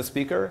partner is the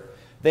speaker.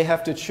 They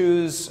have to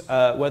choose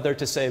whether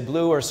to say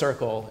blue or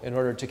circle in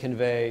order to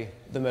convey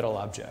the middle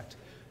object.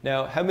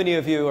 Now, how many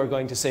of you are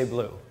going to say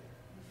blue?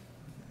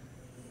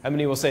 How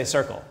many will say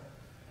circle?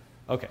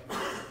 OK.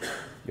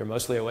 You're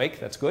mostly awake.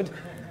 That's good.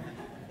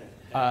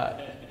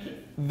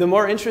 The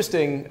more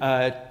interesting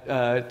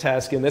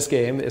task in this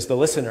game is the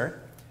listener.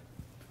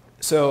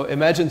 So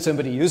imagine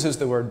somebody uses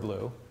the word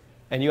blue,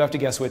 and you have to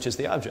guess which is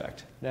the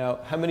object. Now,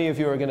 how many of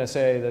you are going to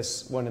say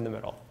this one in the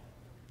middle?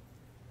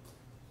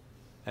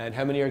 And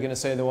how many are going to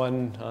say the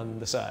one on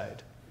the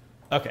side?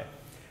 OK.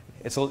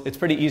 It's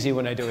pretty easy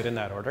when I do it in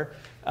that order.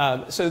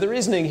 So the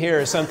reasoning here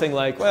is something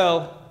like,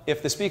 well,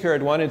 if the speaker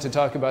had wanted to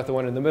talk about the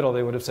one in the middle,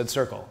 they would have said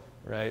circle,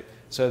 right?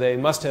 So they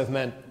must have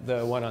meant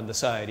the one on the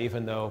side,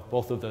 even though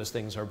both of those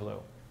things are blue.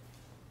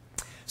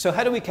 So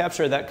how do we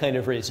capture that kind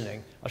of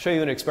reasoning? I'll show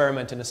you an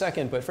experiment in a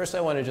second, but first I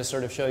want to just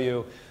sort of show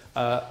you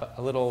a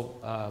little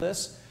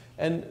this.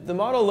 And the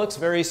model looks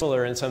very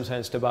similar in some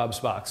sense to Bob's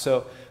box.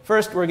 So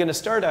first, we're going to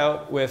start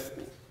out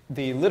with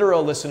the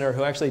literal listener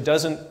who actually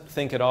doesn't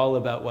think at all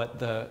about what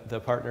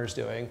the partner's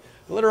doing.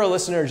 The literal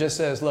listener just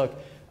says, look,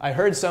 I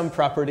heard some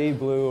property,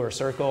 blue or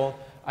circle.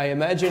 I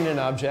imagine an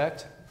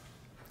object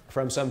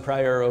from some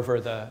prior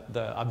over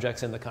the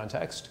objects in the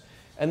context.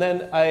 And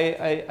then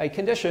I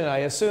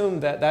assume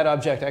that that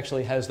object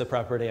actually has the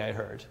property I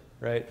heard,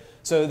 right?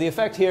 So the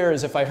effect here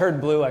is if I heard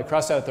blue, I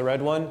cross out the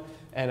red one,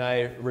 and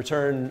I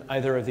return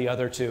either of the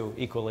other two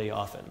equally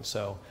often.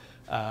 So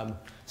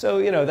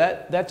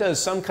that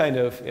does some kind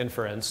of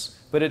inference,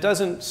 but it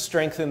doesn't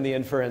strengthen the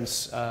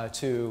inference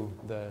to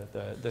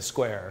the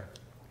square.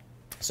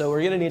 So we're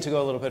going to need to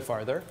go a little bit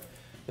farther.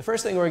 The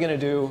first thing we're going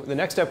to do, the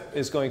next step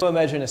is going to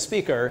imagine a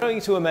speaker. We're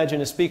going to imagine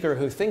a speaker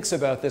who thinks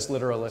about this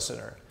literal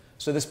listener.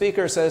 So the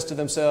speaker says to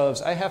themselves,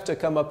 I have to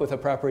come up with a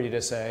property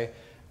to say,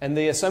 and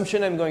the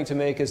assumption I'm going to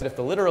make is that if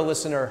the literal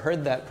listener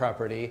heard that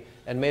property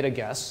and made a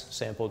guess,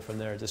 sampled from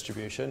their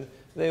distribution,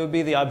 they would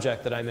be the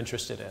object that I'm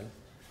interested in.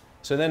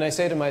 So then I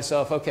say to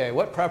myself, OK,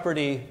 what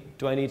property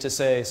do I need to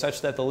say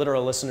such that the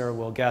literal listener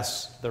will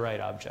guess the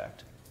right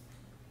object?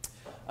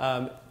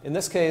 In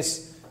this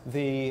case,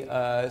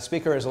 the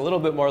speaker is a little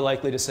bit more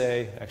likely to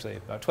say, actually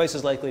about twice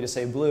as likely to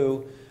say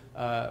blue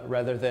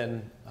rather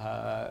than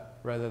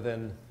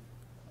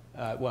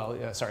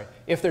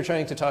if they're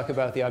trying to talk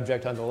about the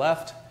object on the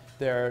left,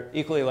 they're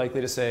equally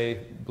likely to say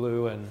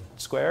blue and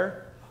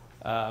square.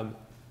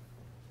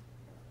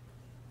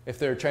 If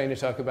they're trying to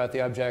talk about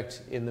the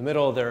object in the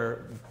middle,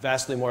 they're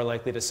vastly more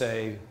likely to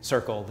say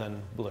circle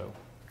than blue.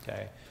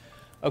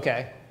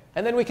 Okay.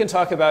 And then we can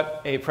talk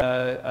about a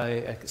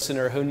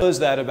listener who knows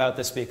that about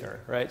the speaker,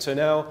 right? So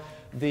now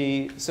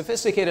the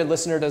sophisticated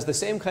listener does the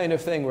same kind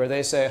of thing where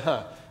they say,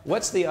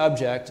 what's the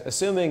object,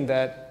 assuming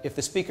that if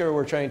the speaker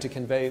were trying to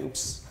convey,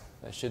 oops,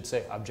 I should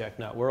say object,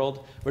 not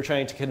world, we're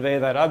trying to convey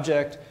that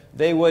object,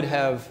 they would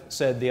have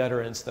said the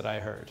utterance that I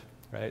heard,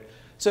 right?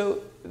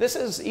 So this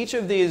is, each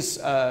of these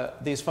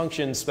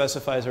functions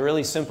specifies a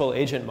really simple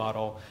agent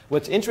model.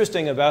 What's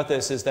interesting about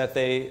this is that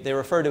they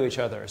refer to each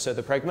other. So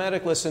the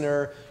pragmatic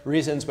listener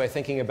reasons by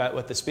thinking about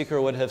what the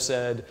speaker would have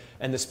said,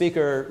 and the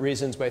speaker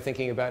reasons by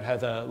thinking about how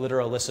the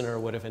literal listener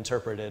would have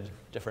interpreted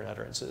different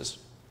utterances.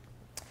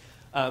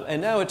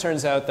 And now it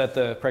turns out that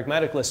the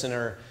pragmatic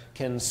listener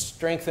can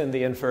strengthen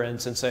the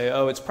inference and say,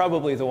 oh, it's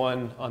probably the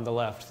one on the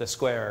left, the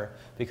square,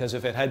 because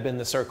if it had been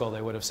the circle,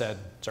 they would have said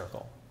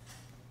circle.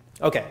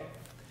 OK.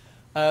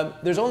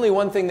 There's only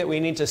one thing that we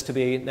need this to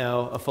be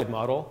now a full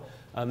model.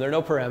 There are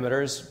no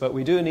parameters, but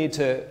we do need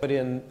to put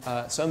in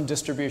some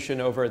distribution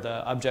over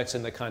the objects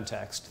in the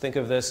context. Think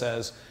of this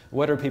as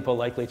what are people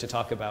likely to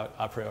talk about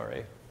a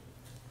priori.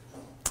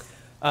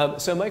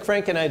 So Mike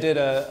Frank and I did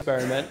an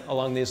experiment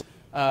along these.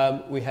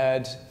 We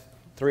had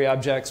 3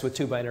 objects with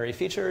 2 binary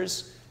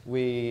features.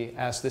 We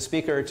asked the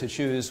speaker to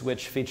choose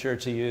which feature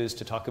to use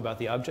to talk about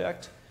the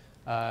object.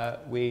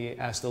 We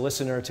asked the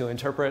listener to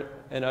interpret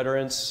an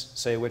utterance,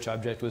 say which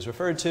object was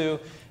referred to.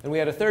 And we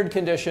had a third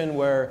condition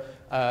where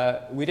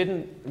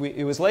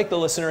it was like the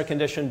listener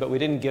condition, but we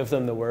didn't give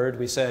them the word.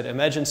 We said,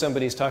 imagine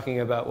somebody's talking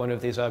about one of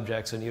these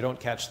objects and you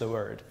don't catch the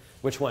word.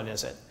 Which one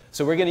is it?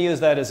 So we're going to use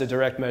that as a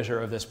direct measure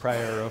of this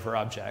prior over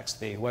objects,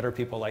 the what are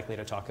people likely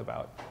to talk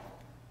about.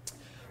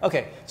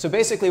 OK, so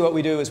basically what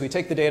we do is we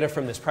take the data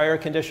from this prior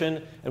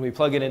condition and we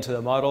plug it into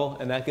the model,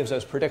 and that gives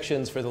us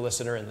predictions for the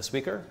listener and the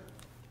speaker.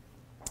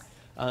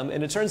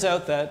 And it turns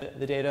out that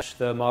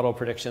the model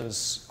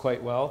predictions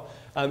quite well.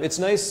 It's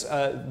nice.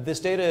 This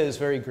data is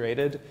very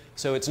graded,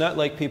 so it's not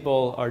like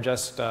people are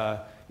just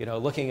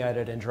looking at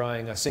it and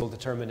drawing a single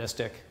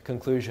deterministic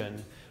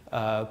conclusion.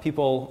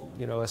 People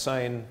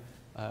assign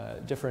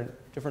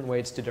different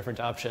weights to different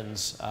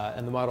options,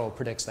 and the model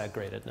predicts that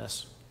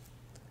gradedness.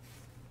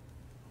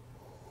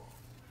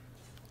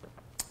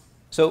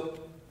 So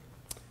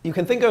you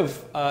can think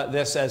of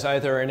this as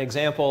either an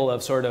example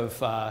of sort of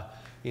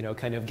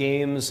kind of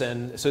games.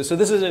 And so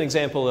this is an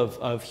example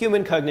of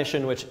human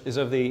cognition, which is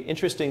of the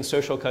interesting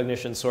social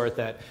cognition sort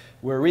that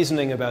we're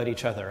reasoning about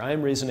each other.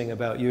 I'm reasoning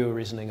about you,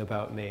 reasoning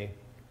about me.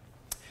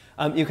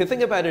 You can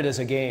think about it as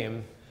a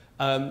game.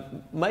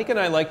 Mike and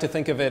I like to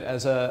think of it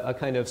as a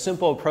kind of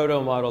simple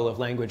proto-model of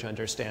language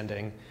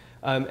understanding.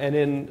 And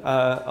in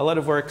a lot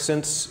of work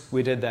since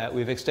we did that,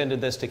 we've extended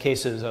this to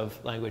cases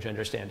of language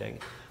understanding.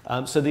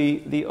 So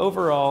the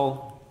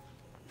overall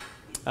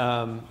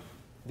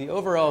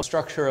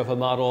structure of a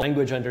model,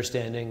 language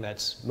understanding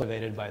that's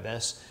motivated by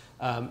this,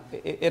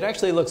 it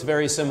actually looks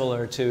very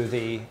similar to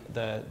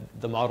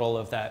the model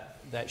of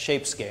that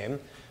shapes game.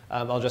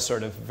 I'll just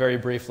sort of very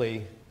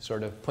briefly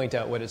sort of point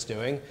out what it's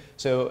doing.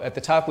 So at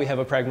the top we have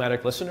a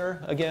pragmatic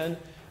listener again,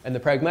 and the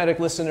pragmatic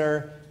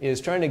listener is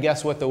trying to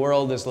guess what the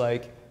world is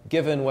like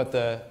given what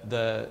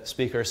the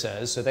speaker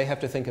says. So they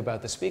have to think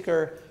about the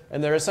speaker,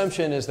 and their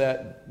assumption is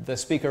that the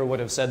speaker would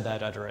have said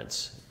that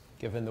utterance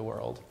given the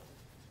world.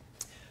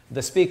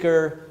 The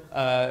speaker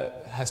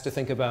has to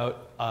think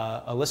about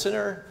a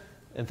listener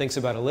and thinks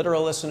about a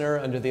literal listener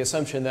under the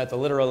assumption that the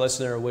literal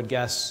listener would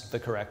guess the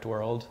correct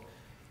world.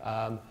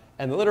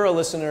 And the literal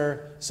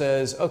listener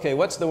says, OK,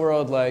 what's the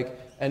world like?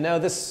 And now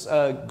this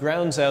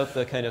grounds out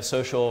the kind of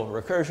social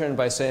recursion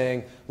by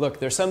saying,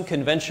 look, there's some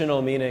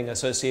conventional meaning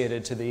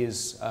associated to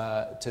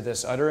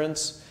this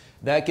utterance.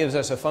 That gives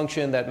us a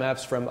function that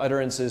maps from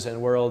utterances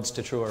and worlds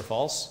to true or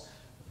false,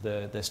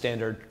 the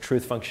standard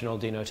truth functional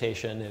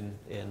denotation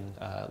in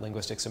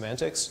linguistic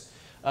semantics.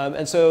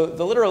 And so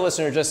the literal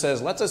listener just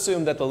says, let's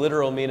assume that the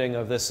literal meaning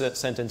of this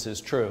sentence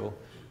is true.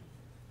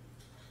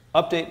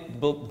 Update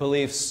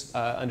beliefs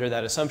under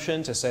that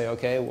assumption to say,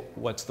 OK,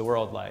 what's the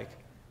world like,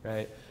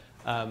 right?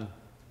 And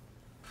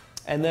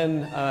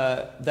then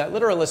that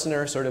literal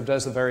listener sort of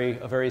does a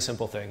very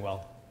simple thing.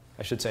 Well,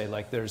 I should say,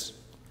 like, there's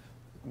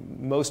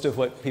most of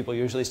what people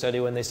usually study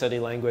when they study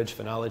language,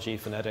 phonology,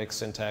 phonetics,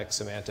 syntax,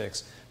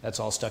 semantics, that's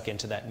all stuck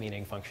into that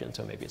meaning function,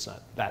 so maybe it's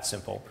not that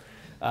simple.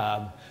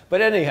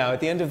 But anyhow, at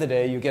the end of the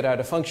day, you get out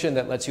a function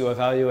that lets you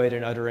evaluate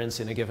an utterance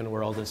in a given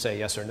world and say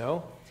yes or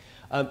no.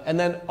 And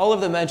then all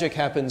of the magic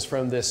happens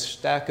from this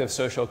stack of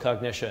social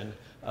cognition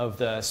of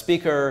the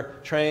speaker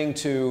trying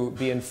to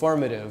be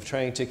informative,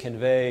 trying to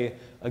convey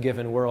a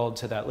given world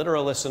to that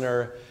literal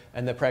listener,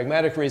 and the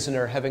pragmatic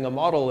reasoner having a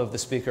model of the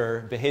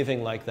speaker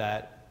behaving like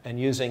that and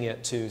using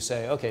it to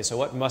say, okay, so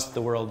what must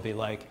the world be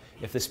like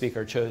if the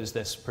speaker chose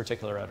this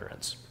particular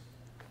utterance?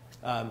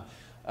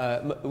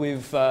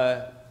 We've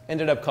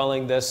ended up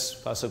calling this,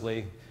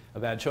 possibly a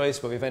bad choice,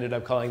 but we've ended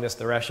up calling this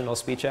the Rational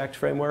Speech Act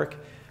framework.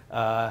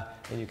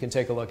 And you can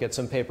take a look at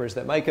some papers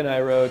that Mike and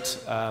I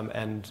wrote,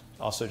 and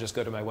also just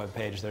go to my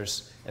webpage.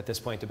 There's, at this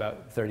point,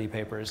 about 30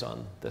 papers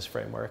on this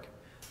framework.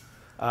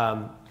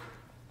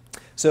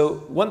 So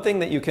one thing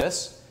that you can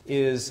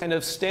is kind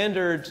of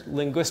standard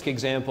linguistic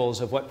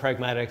examples of what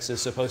pragmatics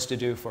is supposed to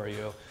do for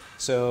you.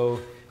 So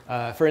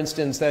for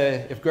instance,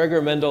 if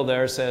Gregor Mendel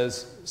there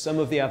says, some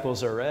of the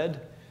apples are red,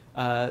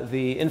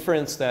 the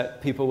inference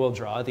that people will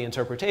draw, the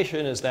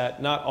interpretation, is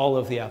that not all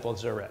of the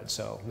apples are red.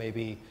 So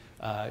maybe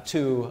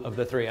 2 of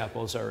the 3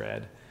 apples are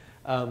red.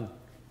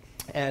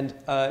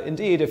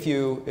 Indeed, if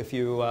you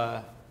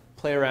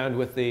play around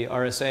with the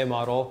RSA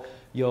model,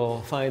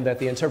 you'll find that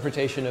the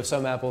interpretation of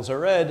some apples are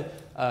red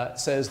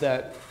says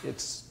that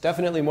it's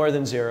definitely more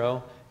than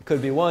 0. It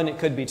could be 1, it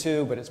could be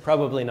 2, but it's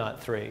probably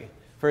not 3.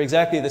 For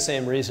exactly the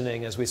same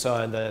reasoning as we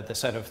saw in the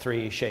set of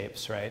 3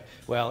 shapes, right?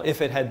 Well,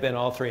 if it had been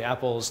all 3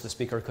 apples, the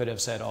speaker could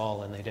have said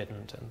all, and they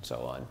didn't, and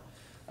so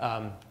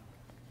on.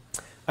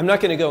 I'm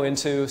not going to go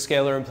into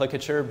scalar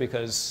implicature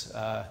because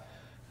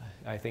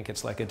I think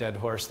it's like a dead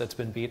horse that's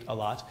been beat a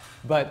lot.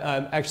 But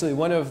actually,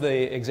 one of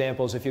the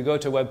examples, if you go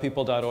to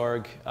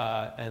webpeople.org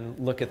and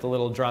look at the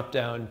little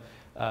drop-down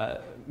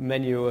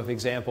menu of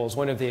examples,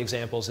 one of the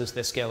examples is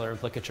this scalar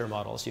implicature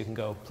model. So you can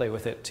go play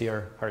with it to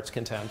your heart's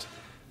content.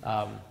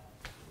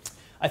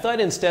 I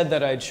thought instead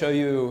that I'd show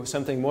you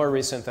something more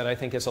recent that I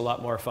think is a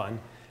lot more fun.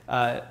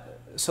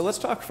 So let's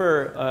talk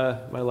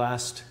for my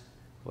last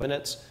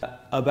minutes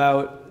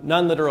about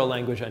non-literal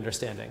language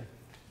understanding.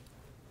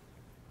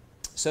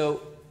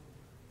 So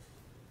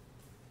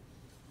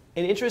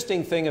an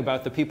interesting thing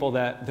about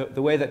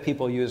the way that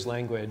people use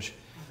language,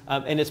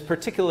 and it's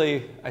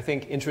particularly, I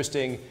think,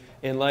 interesting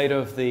in light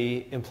of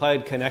the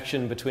implied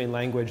connection between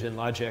language and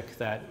logic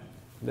that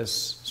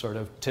this sort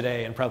of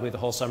today and probably the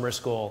whole summer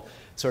school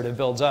sort of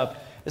builds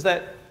up, is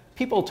that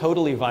people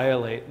totally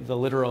violate the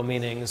literal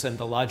meanings and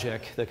the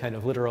logic, the kind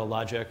of literal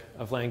logic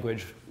of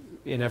language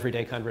in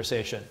everyday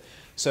conversation.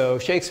 So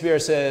Shakespeare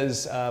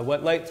says,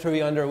 what light through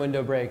yonder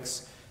window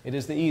breaks? It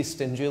is the east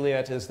and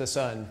Juliet is the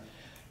sun.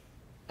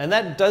 And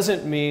that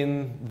doesn't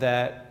mean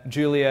that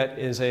Juliet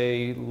is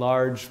a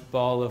large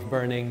ball of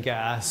burning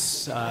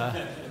gas,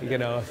 you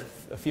know,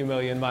 a few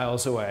million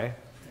miles away,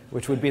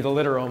 which would be the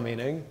literal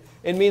meaning.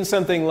 It means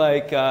something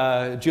like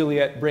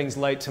Juliet brings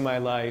light to my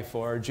life,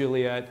 or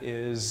Juliet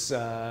is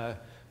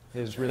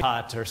really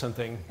hot, or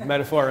something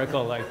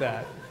metaphorical like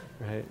that,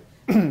 right?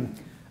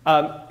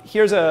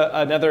 Here's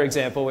another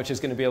example, which is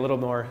going to be a little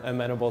more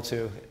amenable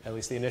to at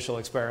least the initial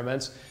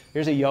experiments.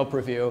 Here's a Yelp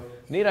review.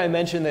 Need I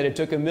mention that it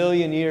took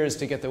 1,000,000 years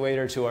to get the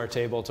waiter to our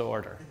table to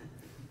order?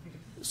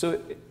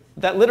 So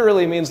that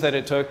literally means that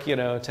it took, you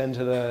know, 10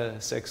 to the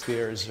 6th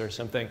years or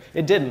something.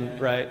 It didn't,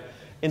 right?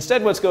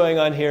 Instead, what's going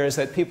on here is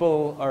that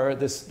people are,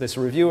 this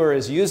reviewer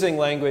is using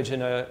language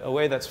in a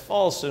way that's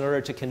false in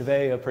order to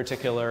convey a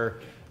particular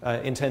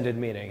intended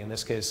meaning. In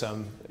this case,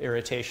 some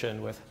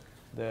irritation with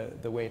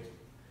the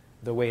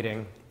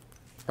weighting.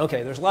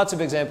 Okay, there's lots of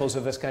examples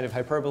of this kind of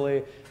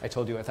hyperbole. I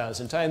told you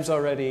 1,000 times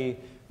already.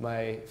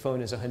 My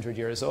phone is 100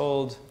 years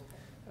old.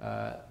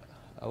 A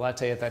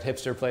latte at that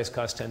hipster place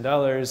cost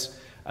 $10.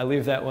 I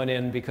leave that one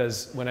in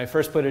because when I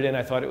first put it in,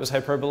 I thought it was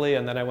hyperbole,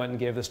 and then I went and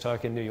gave this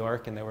talk in New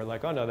York, and they were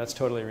like, oh, no, that's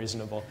totally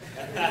reasonable.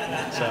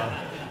 So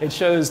it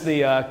shows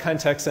the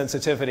context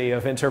sensitivity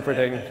of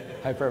interpreting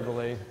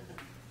hyperbole.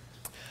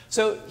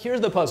 So here's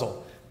the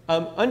puzzle.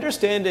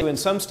 Understanding, in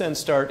some sense,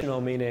 start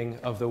the meaning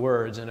of the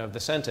words and of the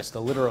sentence,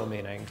 the literal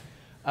meaning.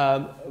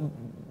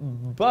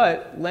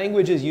 But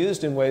language is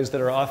used in ways that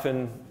are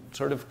often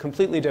sort of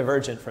completely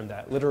divergent from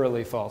that,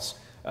 literally false.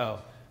 Oh,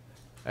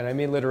 and I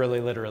mean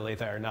literally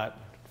there, not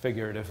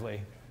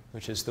figuratively,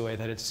 which is the way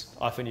that it's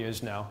often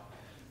used now.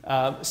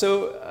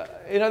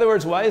 In other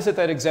words, why is it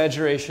that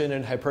exaggeration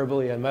and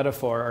hyperbole and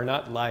metaphor are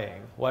not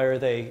lying? Why are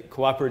they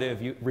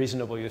cooperative,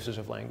 reasonable uses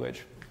of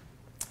language?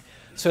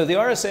 So the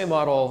RSA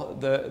model,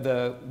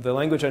 the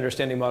language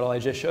understanding model I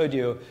just showed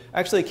you,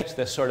 actually keeps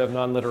this sort of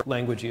non-literal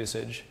language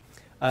usage.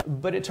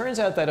 But it turns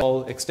out that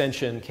all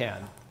extension can.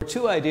 There are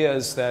 2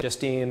 ideas that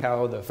Justine,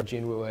 Kao,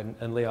 Jean Wu,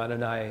 and Leon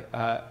and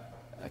I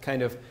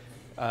kind of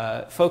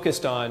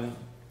focused on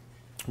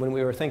when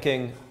we were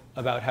thinking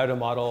about how to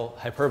model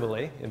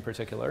hyperbole in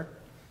particular.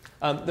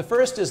 The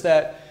first is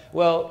that,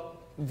 well,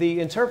 the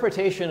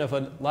interpretation of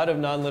a lot of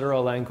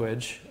non-literal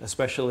language,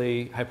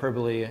 especially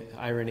hyperbole,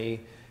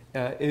 irony,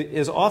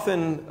 is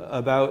often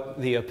about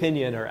the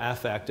opinion or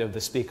affect of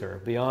the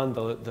speaker beyond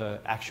the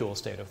actual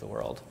state of the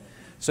world.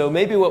 So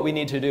maybe what we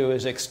need to do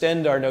is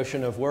extend our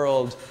notion of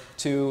world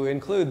to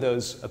include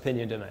those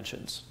opinion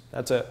dimensions.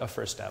 That's a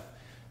first step.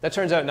 That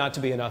turns out not to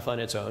be enough on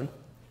its own.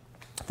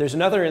 There's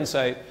another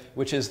insight,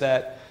 which is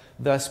that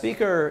the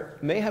speaker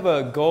may have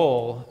a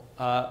goal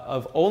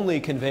of only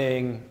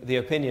conveying the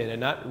opinion and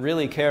not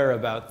really care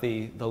about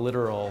the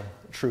literal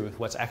truth,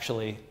 what's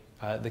actually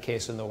the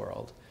case in the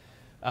world.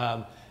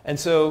 And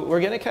so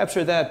we're going to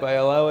capture that by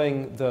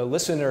allowing the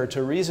listener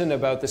to reason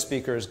about the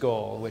speaker's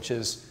goal, which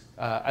is,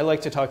 I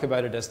like to talk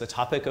about it as the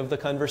topic of the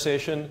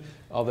conversation,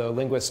 although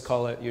linguists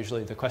call it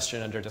usually the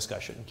question under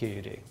discussion,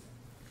 QUD.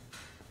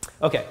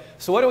 OK,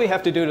 so what do we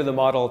have to do to the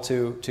model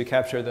to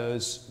capture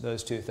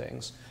those two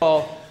things?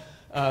 Well,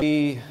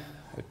 we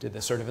did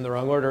this sort of in the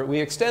wrong order.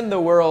 We extend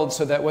the world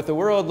so that what the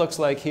world looks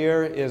like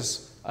here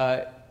is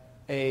a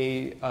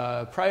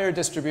prior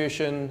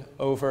distribution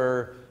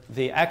over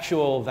the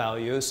actual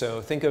value.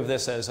 So think of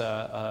this as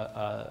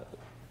well,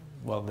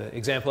 the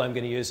example I'm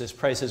going to use is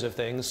prices of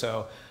things.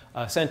 So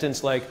a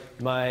sentence like,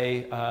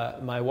 my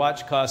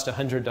watch cost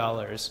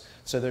 $100.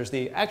 So there's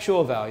the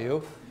actual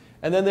value.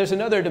 And then there's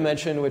another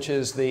dimension, which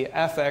is the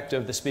affect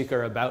of the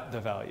speaker about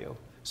the value.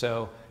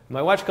 So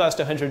my watch cost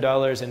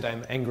 $100, and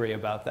I'm angry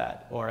about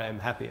that, or I'm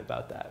happy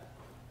about that.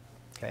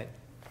 Okay.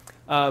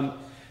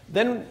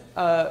 Then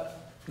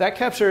that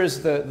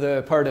captures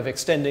the part of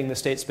extending the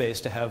state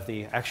space to have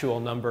the actual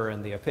number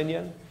and the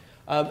opinion.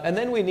 And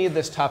then we need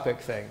this topic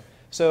thing.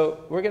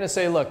 So we're going to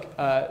say, look,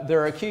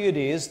 there are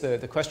QUDs,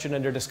 the question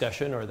under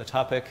discussion, or the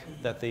topic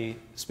that the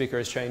speaker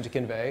is trying to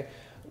convey.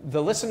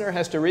 The listener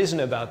has to reason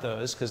about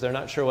those, because they're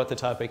not sure what the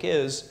topic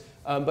is,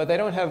 but they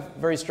don't have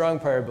very strong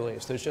prior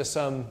beliefs. There's just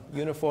some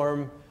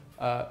uniform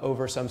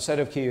over some set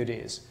of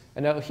QUDs.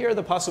 And now here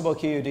the possible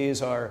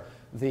QUDs are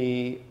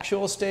the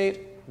actual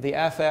state, the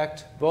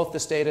affect, both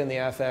the state and the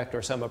affect,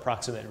 or some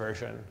approximate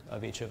version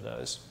of each of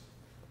those.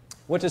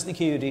 What does the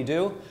QUD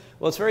do?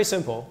 Well, it's very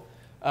simple.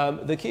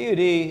 The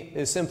QUD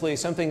is simply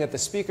something that the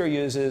speaker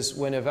uses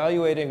when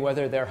evaluating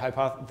whether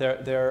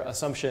their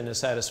assumption is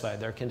satisfied,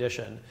 their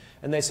condition.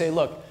 And they say,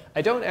 look,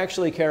 I don't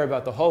actually care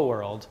about the whole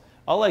world.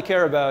 All I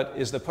care about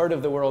is the part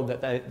of the world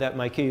that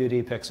my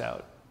QUD picks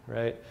out,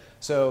 right?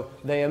 So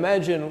they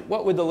imagine,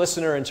 what would the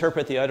listener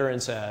interpret the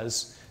utterance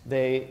as?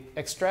 They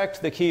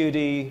extract the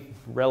QUD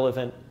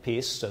relevant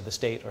piece, so the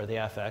state or the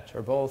affect,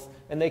 or both,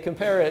 and they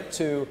compare it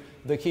to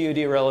the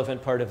QUD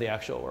relevant part of the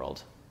actual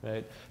world.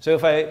 Right? So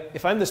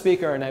if I'm the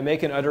speaker and I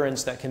make an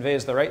utterance that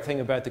conveys the right thing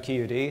about the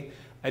QUD,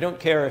 I don't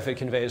care if it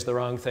conveys the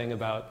wrong thing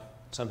about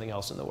something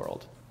else in the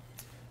world.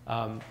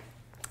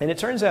 And it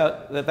turns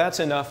out that that's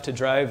enough to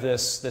drive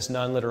this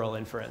non-literal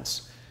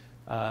inference.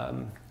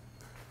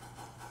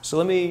 So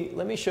let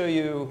me show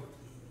you,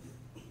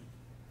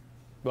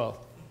 well,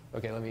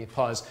 OK, let me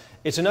pause.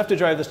 It's enough to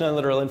drive this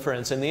non-literal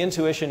inference, and the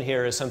intuition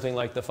here is something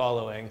like the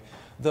following.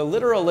 The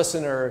literal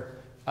listener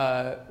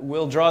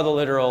will draw the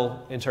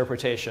literal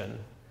interpretation.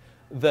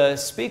 The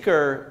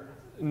speaker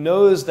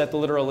knows that the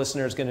literal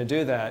listener is going to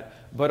do that,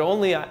 but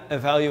only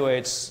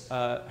evaluates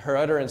her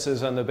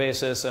utterances on the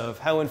basis of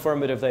how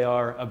informative they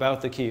are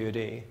about the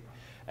QUD.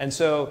 And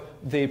so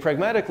the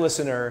pragmatic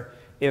listener,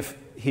 if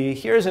he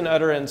hears an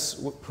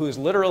utterance whose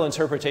literal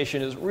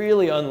interpretation is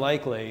really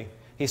unlikely,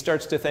 he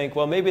starts to think,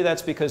 well, maybe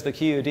that's because the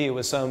QUD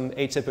was some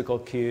atypical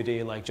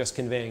QUD, like just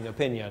conveying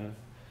opinion,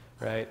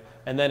 right?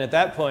 And then at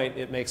that point,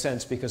 it makes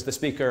sense because the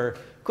speaker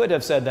could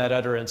have said that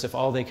utterance if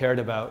all they cared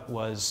about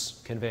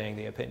was conveying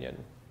the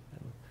opinion.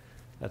 And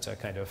that's a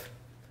kind of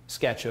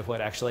sketch of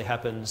what actually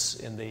happens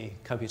in the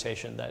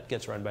computation that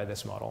gets run by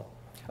this model.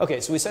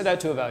 OK, so we set out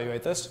to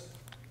evaluate this.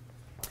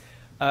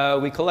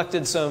 We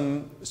collected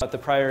some about the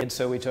prior,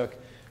 so we took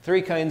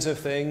 3 kinds of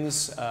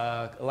things,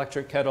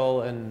 electric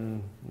kettle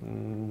and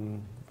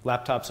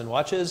laptops and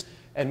watches.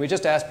 And we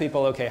just asked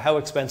people, OK, how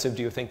expensive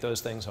do you think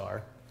those things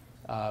are?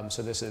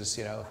 So this is,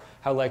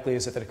 how likely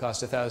is it that it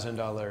costs $1,000,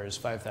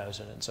 $5,000,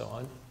 and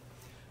so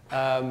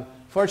on.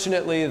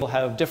 Fortunately, they'll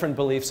have different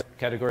beliefs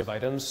category of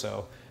items.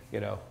 So,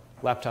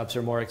 laptops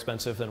are more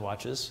expensive than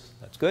watches.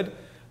 That's good.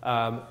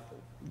 I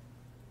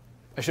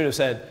should have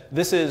said,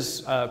 this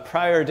is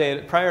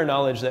prior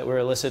knowledge that we're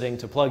eliciting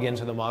to plug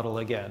into the model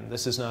again.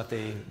 This is not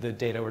the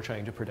data we're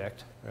trying to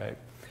predict, right?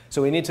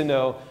 So we need to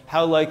know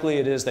how likely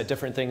it is that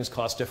different things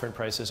cost different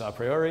prices a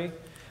priori.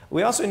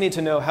 We also need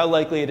to know how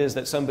likely it is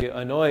that somebody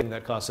annoying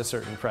that costs a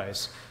certain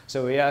price.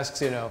 So we ask,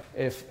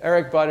 if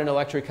Eric bought an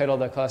electric kettle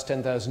that cost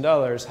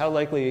 $10,000, how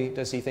likely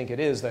does he think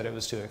it is that it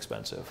was too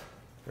expensive,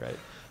 right?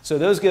 So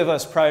those give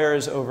us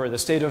priors over the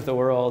state of the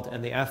world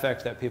and the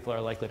affect that people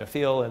are likely to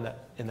feel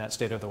in that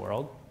state of the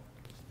world.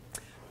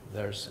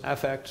 There's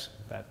affect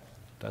that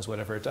does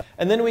whatever it does.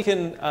 And then we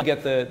can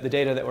get the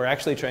data that we're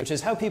actually trying, which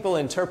is how people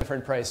interpret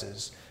different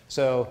prices.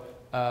 So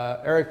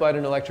Eric bought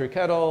an electric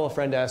kettle. A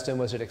friend asked him,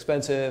 was it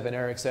expensive? And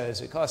Eric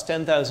says, it cost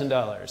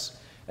 $10,000.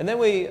 And then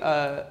we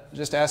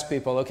just ask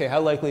people, okay,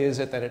 how likely is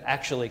it that it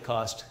actually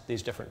cost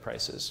these different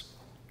prices?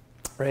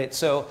 Right?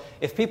 So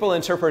if people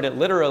interpret it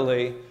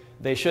literally,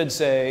 they should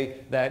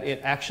say that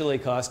it actually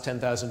cost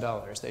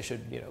 $10,000. They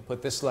should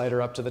put this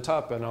slider up to the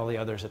top and all the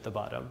others at the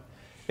bottom.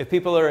 If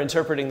people are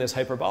interpreting this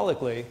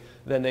hyperbolically,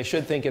 then they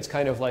should think it's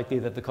kind of likely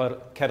that the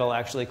kettle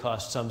actually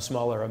cost some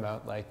smaller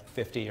amount, like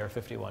 $50 or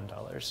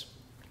 $51.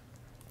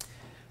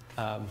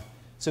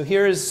 So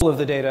here's all of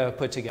the data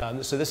put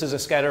together. So this is a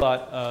scatter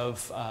plot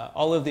of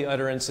all of the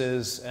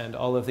utterances and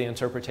all of the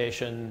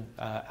interpretation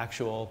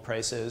actual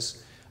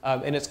prices.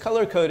 And it's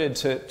color-coded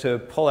to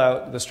pull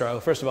out the straw.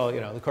 First of all,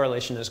 the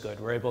correlation is good.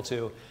 We're able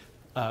to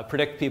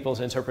predict people's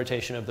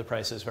interpretation of the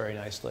prices very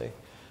nicely.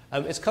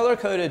 It's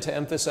color-coded to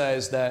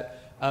emphasize that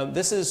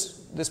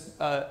this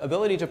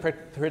ability to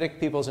predict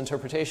people's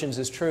interpretations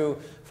is true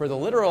for the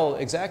literal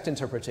exact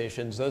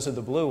interpretations. Those are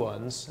the blue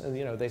ones,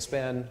 and they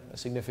span a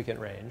significant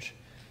range.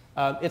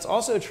 It's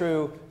also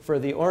true for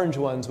the orange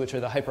ones, which are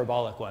the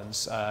hyperbolic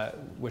ones,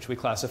 which we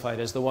classified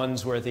as the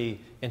ones where the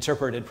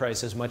interpreted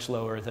price is much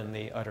lower than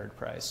the uttered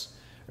price,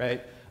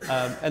 right?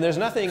 And there's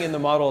nothing in the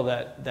model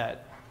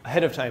that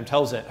ahead of time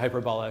tells it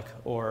hyperbolic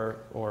or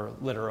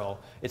literal.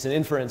 It's an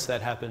inference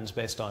that happens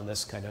based on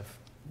this kind of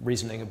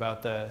reasoning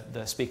about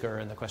the speaker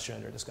and the question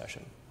under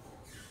discussion.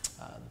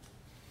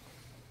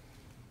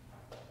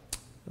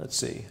 Let's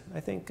see. I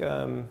think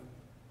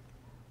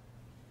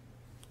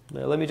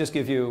let me just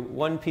give you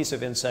one piece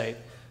of insight.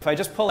 If I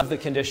just pull up the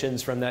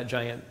conditions from that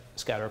giant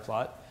scatter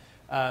plot,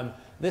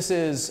 this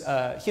is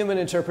human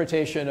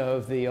interpretation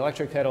of the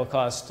electric kettle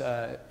cost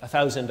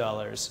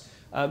 $1,000.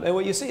 And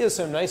what you see is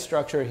some nice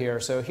structure here.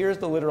 So here's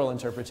the literal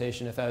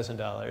interpretation,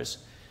 $1,000.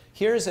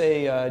 Here's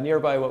a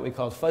nearby what we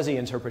call fuzzy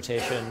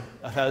interpretation,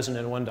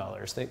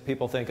 $1,001.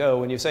 People think, oh,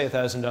 when you say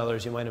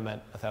 $1,000, you might have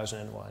meant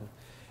 1,001.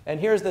 And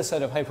here's the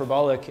set of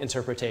hyperbolic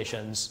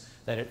interpretations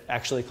that it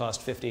actually cost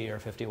 $50 or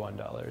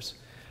 $51.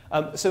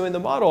 So in the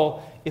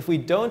model, if we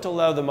don't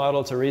allow the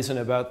model to reason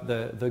about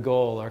the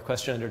goal or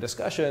question under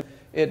discussion,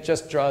 it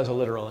just draws a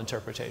literal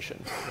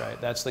interpretation, right?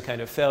 That's the kind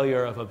of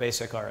failure of a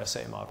basic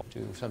RSA model to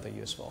do something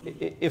useful.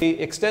 If we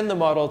extend the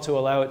model to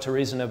allow it to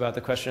reason about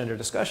the question under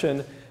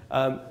discussion,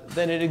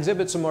 then it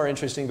exhibits some more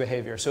interesting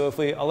behavior. So if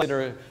we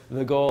allow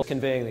the goal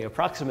conveying the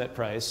approximate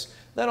price,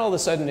 then all of a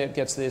sudden it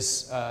gets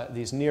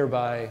these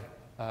nearby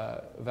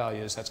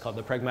values. That's called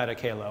the pragmatic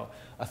halo.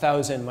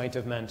 1,000 might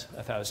have meant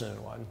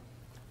 1,001.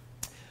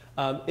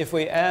 If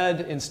we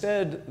add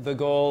instead the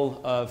goal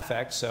of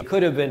effect, so they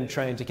could have been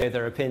trying to convey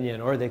their opinion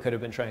or they could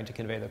have been trying to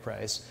convey the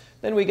price,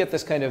 then we get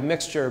this kind of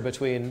mixture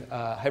between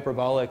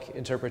hyperbolic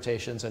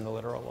interpretations and the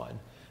literal one.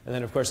 And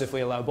then, of course, if we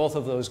allow both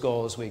of those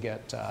goals, we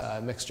get a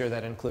mixture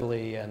that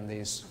includes and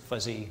these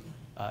fuzzy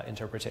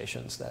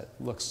interpretations that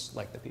looks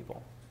like the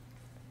people.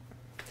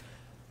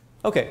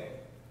 OK,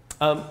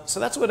 so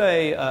that's what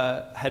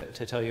I had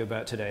to tell you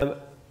about today.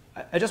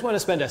 I just want to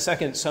spend a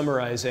second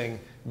summarizing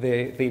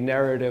the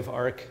narrative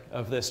arc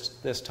of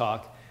this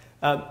talk.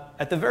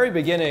 At the very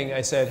beginning,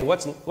 I said,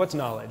 what's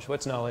knowledge?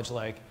 What's knowledge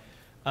like?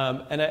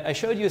 And I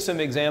showed you some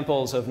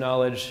examples of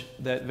knowledge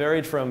that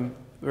varied from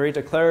very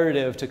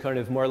declarative to kind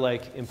of more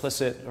like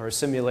implicit or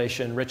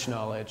simulation-rich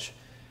knowledge.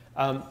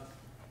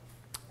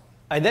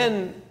 I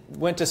then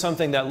went to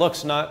something that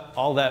looks not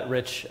all that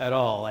rich at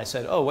all. I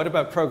said, oh, what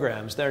about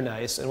programs? They're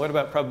nice. And what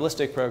about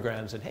probabilistic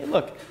programs? And hey,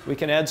 look, we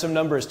can add some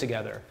numbers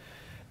together.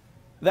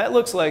 That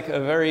looks like a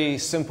very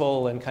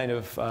simple and kind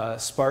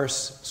of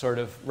sparse sort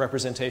of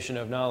representation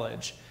of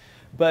knowledge.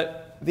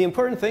 But the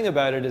important thing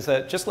about it is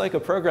that just like a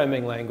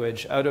programming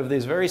language, out of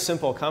these very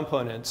simple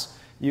components,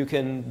 you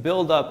can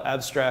build up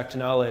abstract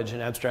knowledge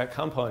and abstract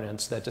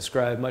components that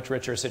describe much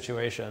richer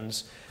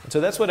situations. And so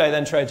that's what I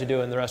then tried to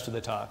do in the rest of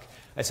the talk.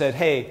 I said,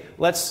 hey,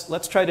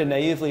 let's try to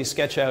naively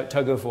sketch out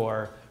tug of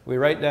war. We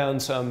write down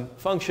some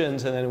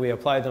functions, and then we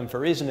apply them for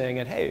reasoning.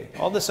 And hey,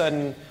 all of a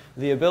sudden,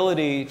 the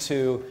ability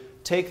to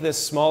take this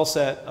small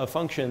set of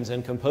functions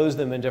and compose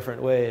them in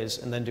different ways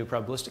and then do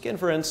probabilistic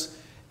inference,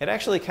 it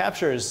actually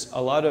captures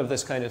a lot of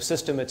this kind of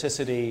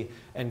systematicity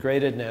and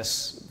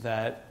gradedness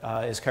that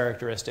is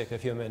characteristic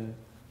of human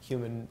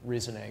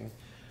reasoning.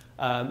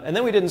 And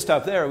then we didn't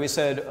stop there. We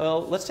said,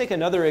 well, let's take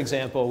another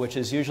example, which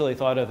is usually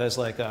thought of as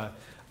like a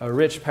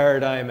rich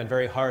paradigm and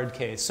very hard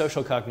case,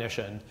 social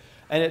cognition.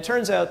 And it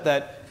turns out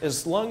that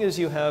as long as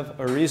you have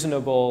a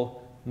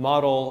reasonable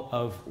model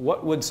of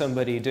what would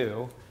somebody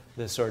do,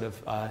 this sort of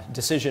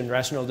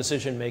rational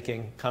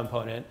decision-making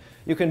component,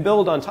 you can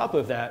build on top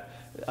of that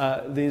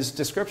these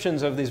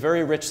descriptions of these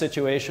very rich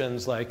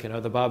situations like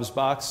the Bob's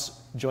box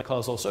joint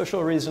causal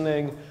social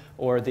reasoning,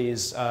 or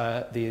these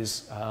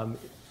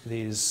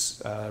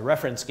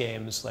reference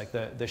games like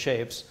the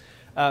shapes.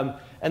 And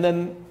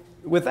then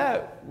with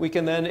that, we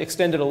can then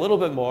extend it a little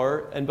bit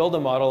more and build a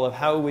model of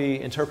how we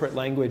interpret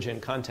language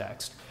in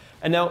context.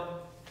 And now,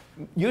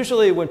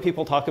 usually when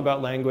people talk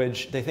about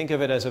language, they think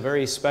of it as a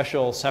very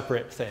special,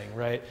 separate thing,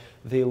 right?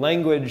 The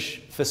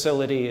language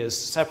facility is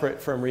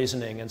separate from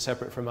reasoning and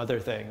separate from other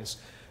things.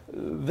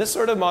 This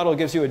sort of model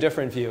gives you a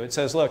different view. It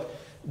says, look,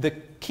 the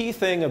key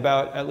thing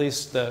about at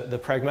least the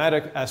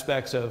pragmatic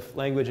aspects of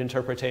language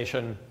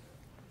interpretation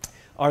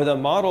are the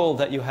model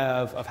that you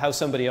have of how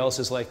somebody else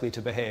is likely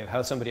to behave,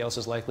 how somebody else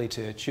is likely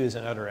to choose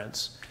an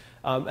utterance.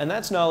 And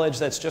that's knowledge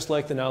that's just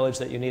like the knowledge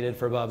that you needed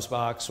for Bob's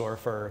box or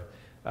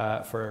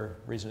for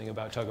reasoning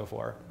about tug of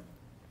war.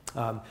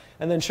 And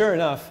then sure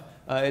enough,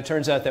 it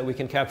turns out that we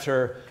can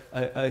capture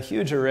a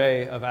huge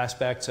array of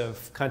aspects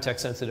of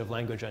context-sensitive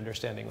language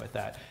understanding with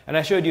that. And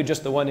I showed you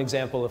just the one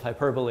example of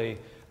hyperbole.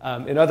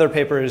 In other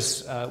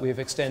papers, we've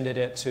extended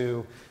it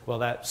to, well,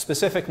 that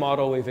specific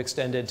model we've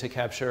extended to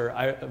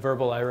capture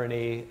verbal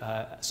irony,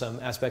 some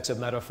aspects of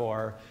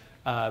metaphor.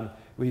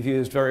 We've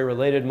used very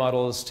related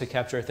models to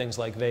capture things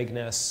like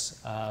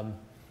vagueness.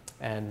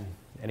 And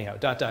anyhow, ...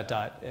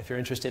 If you're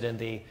interested in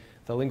the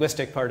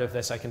linguistic part of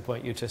this, I can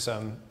point you to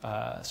some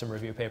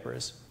review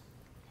papers.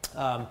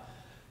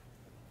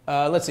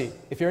 Let's see.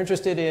 If you're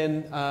interested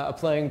in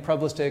applying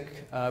probabilistic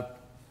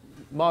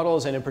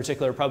models, and in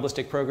particular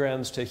probabilistic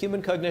programs, to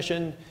human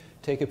cognition,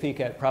 take a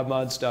peek at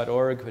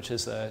probmods.org, which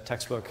is the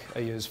textbook I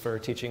use for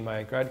teaching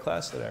my grad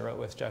class that I wrote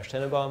with Josh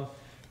Tenenbaum.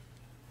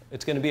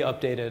 It's going to be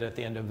updated at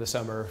the end of the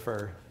summer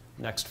for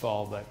next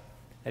fall, but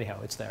anyhow,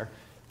 it's there.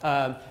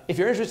 If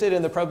you're interested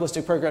in the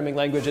probabilistic programming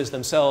languages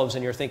themselves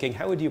and you're thinking,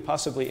 how would you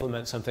possibly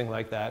implement something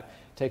like that,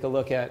 take a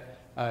look at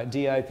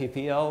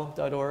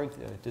dippl.org,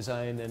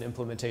 Design and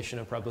Implementation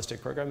of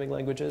Probabilistic Programming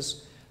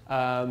Languages.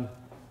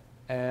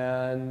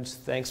 And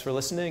thanks for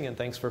listening, and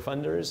thanks for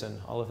funders, and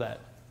all of that.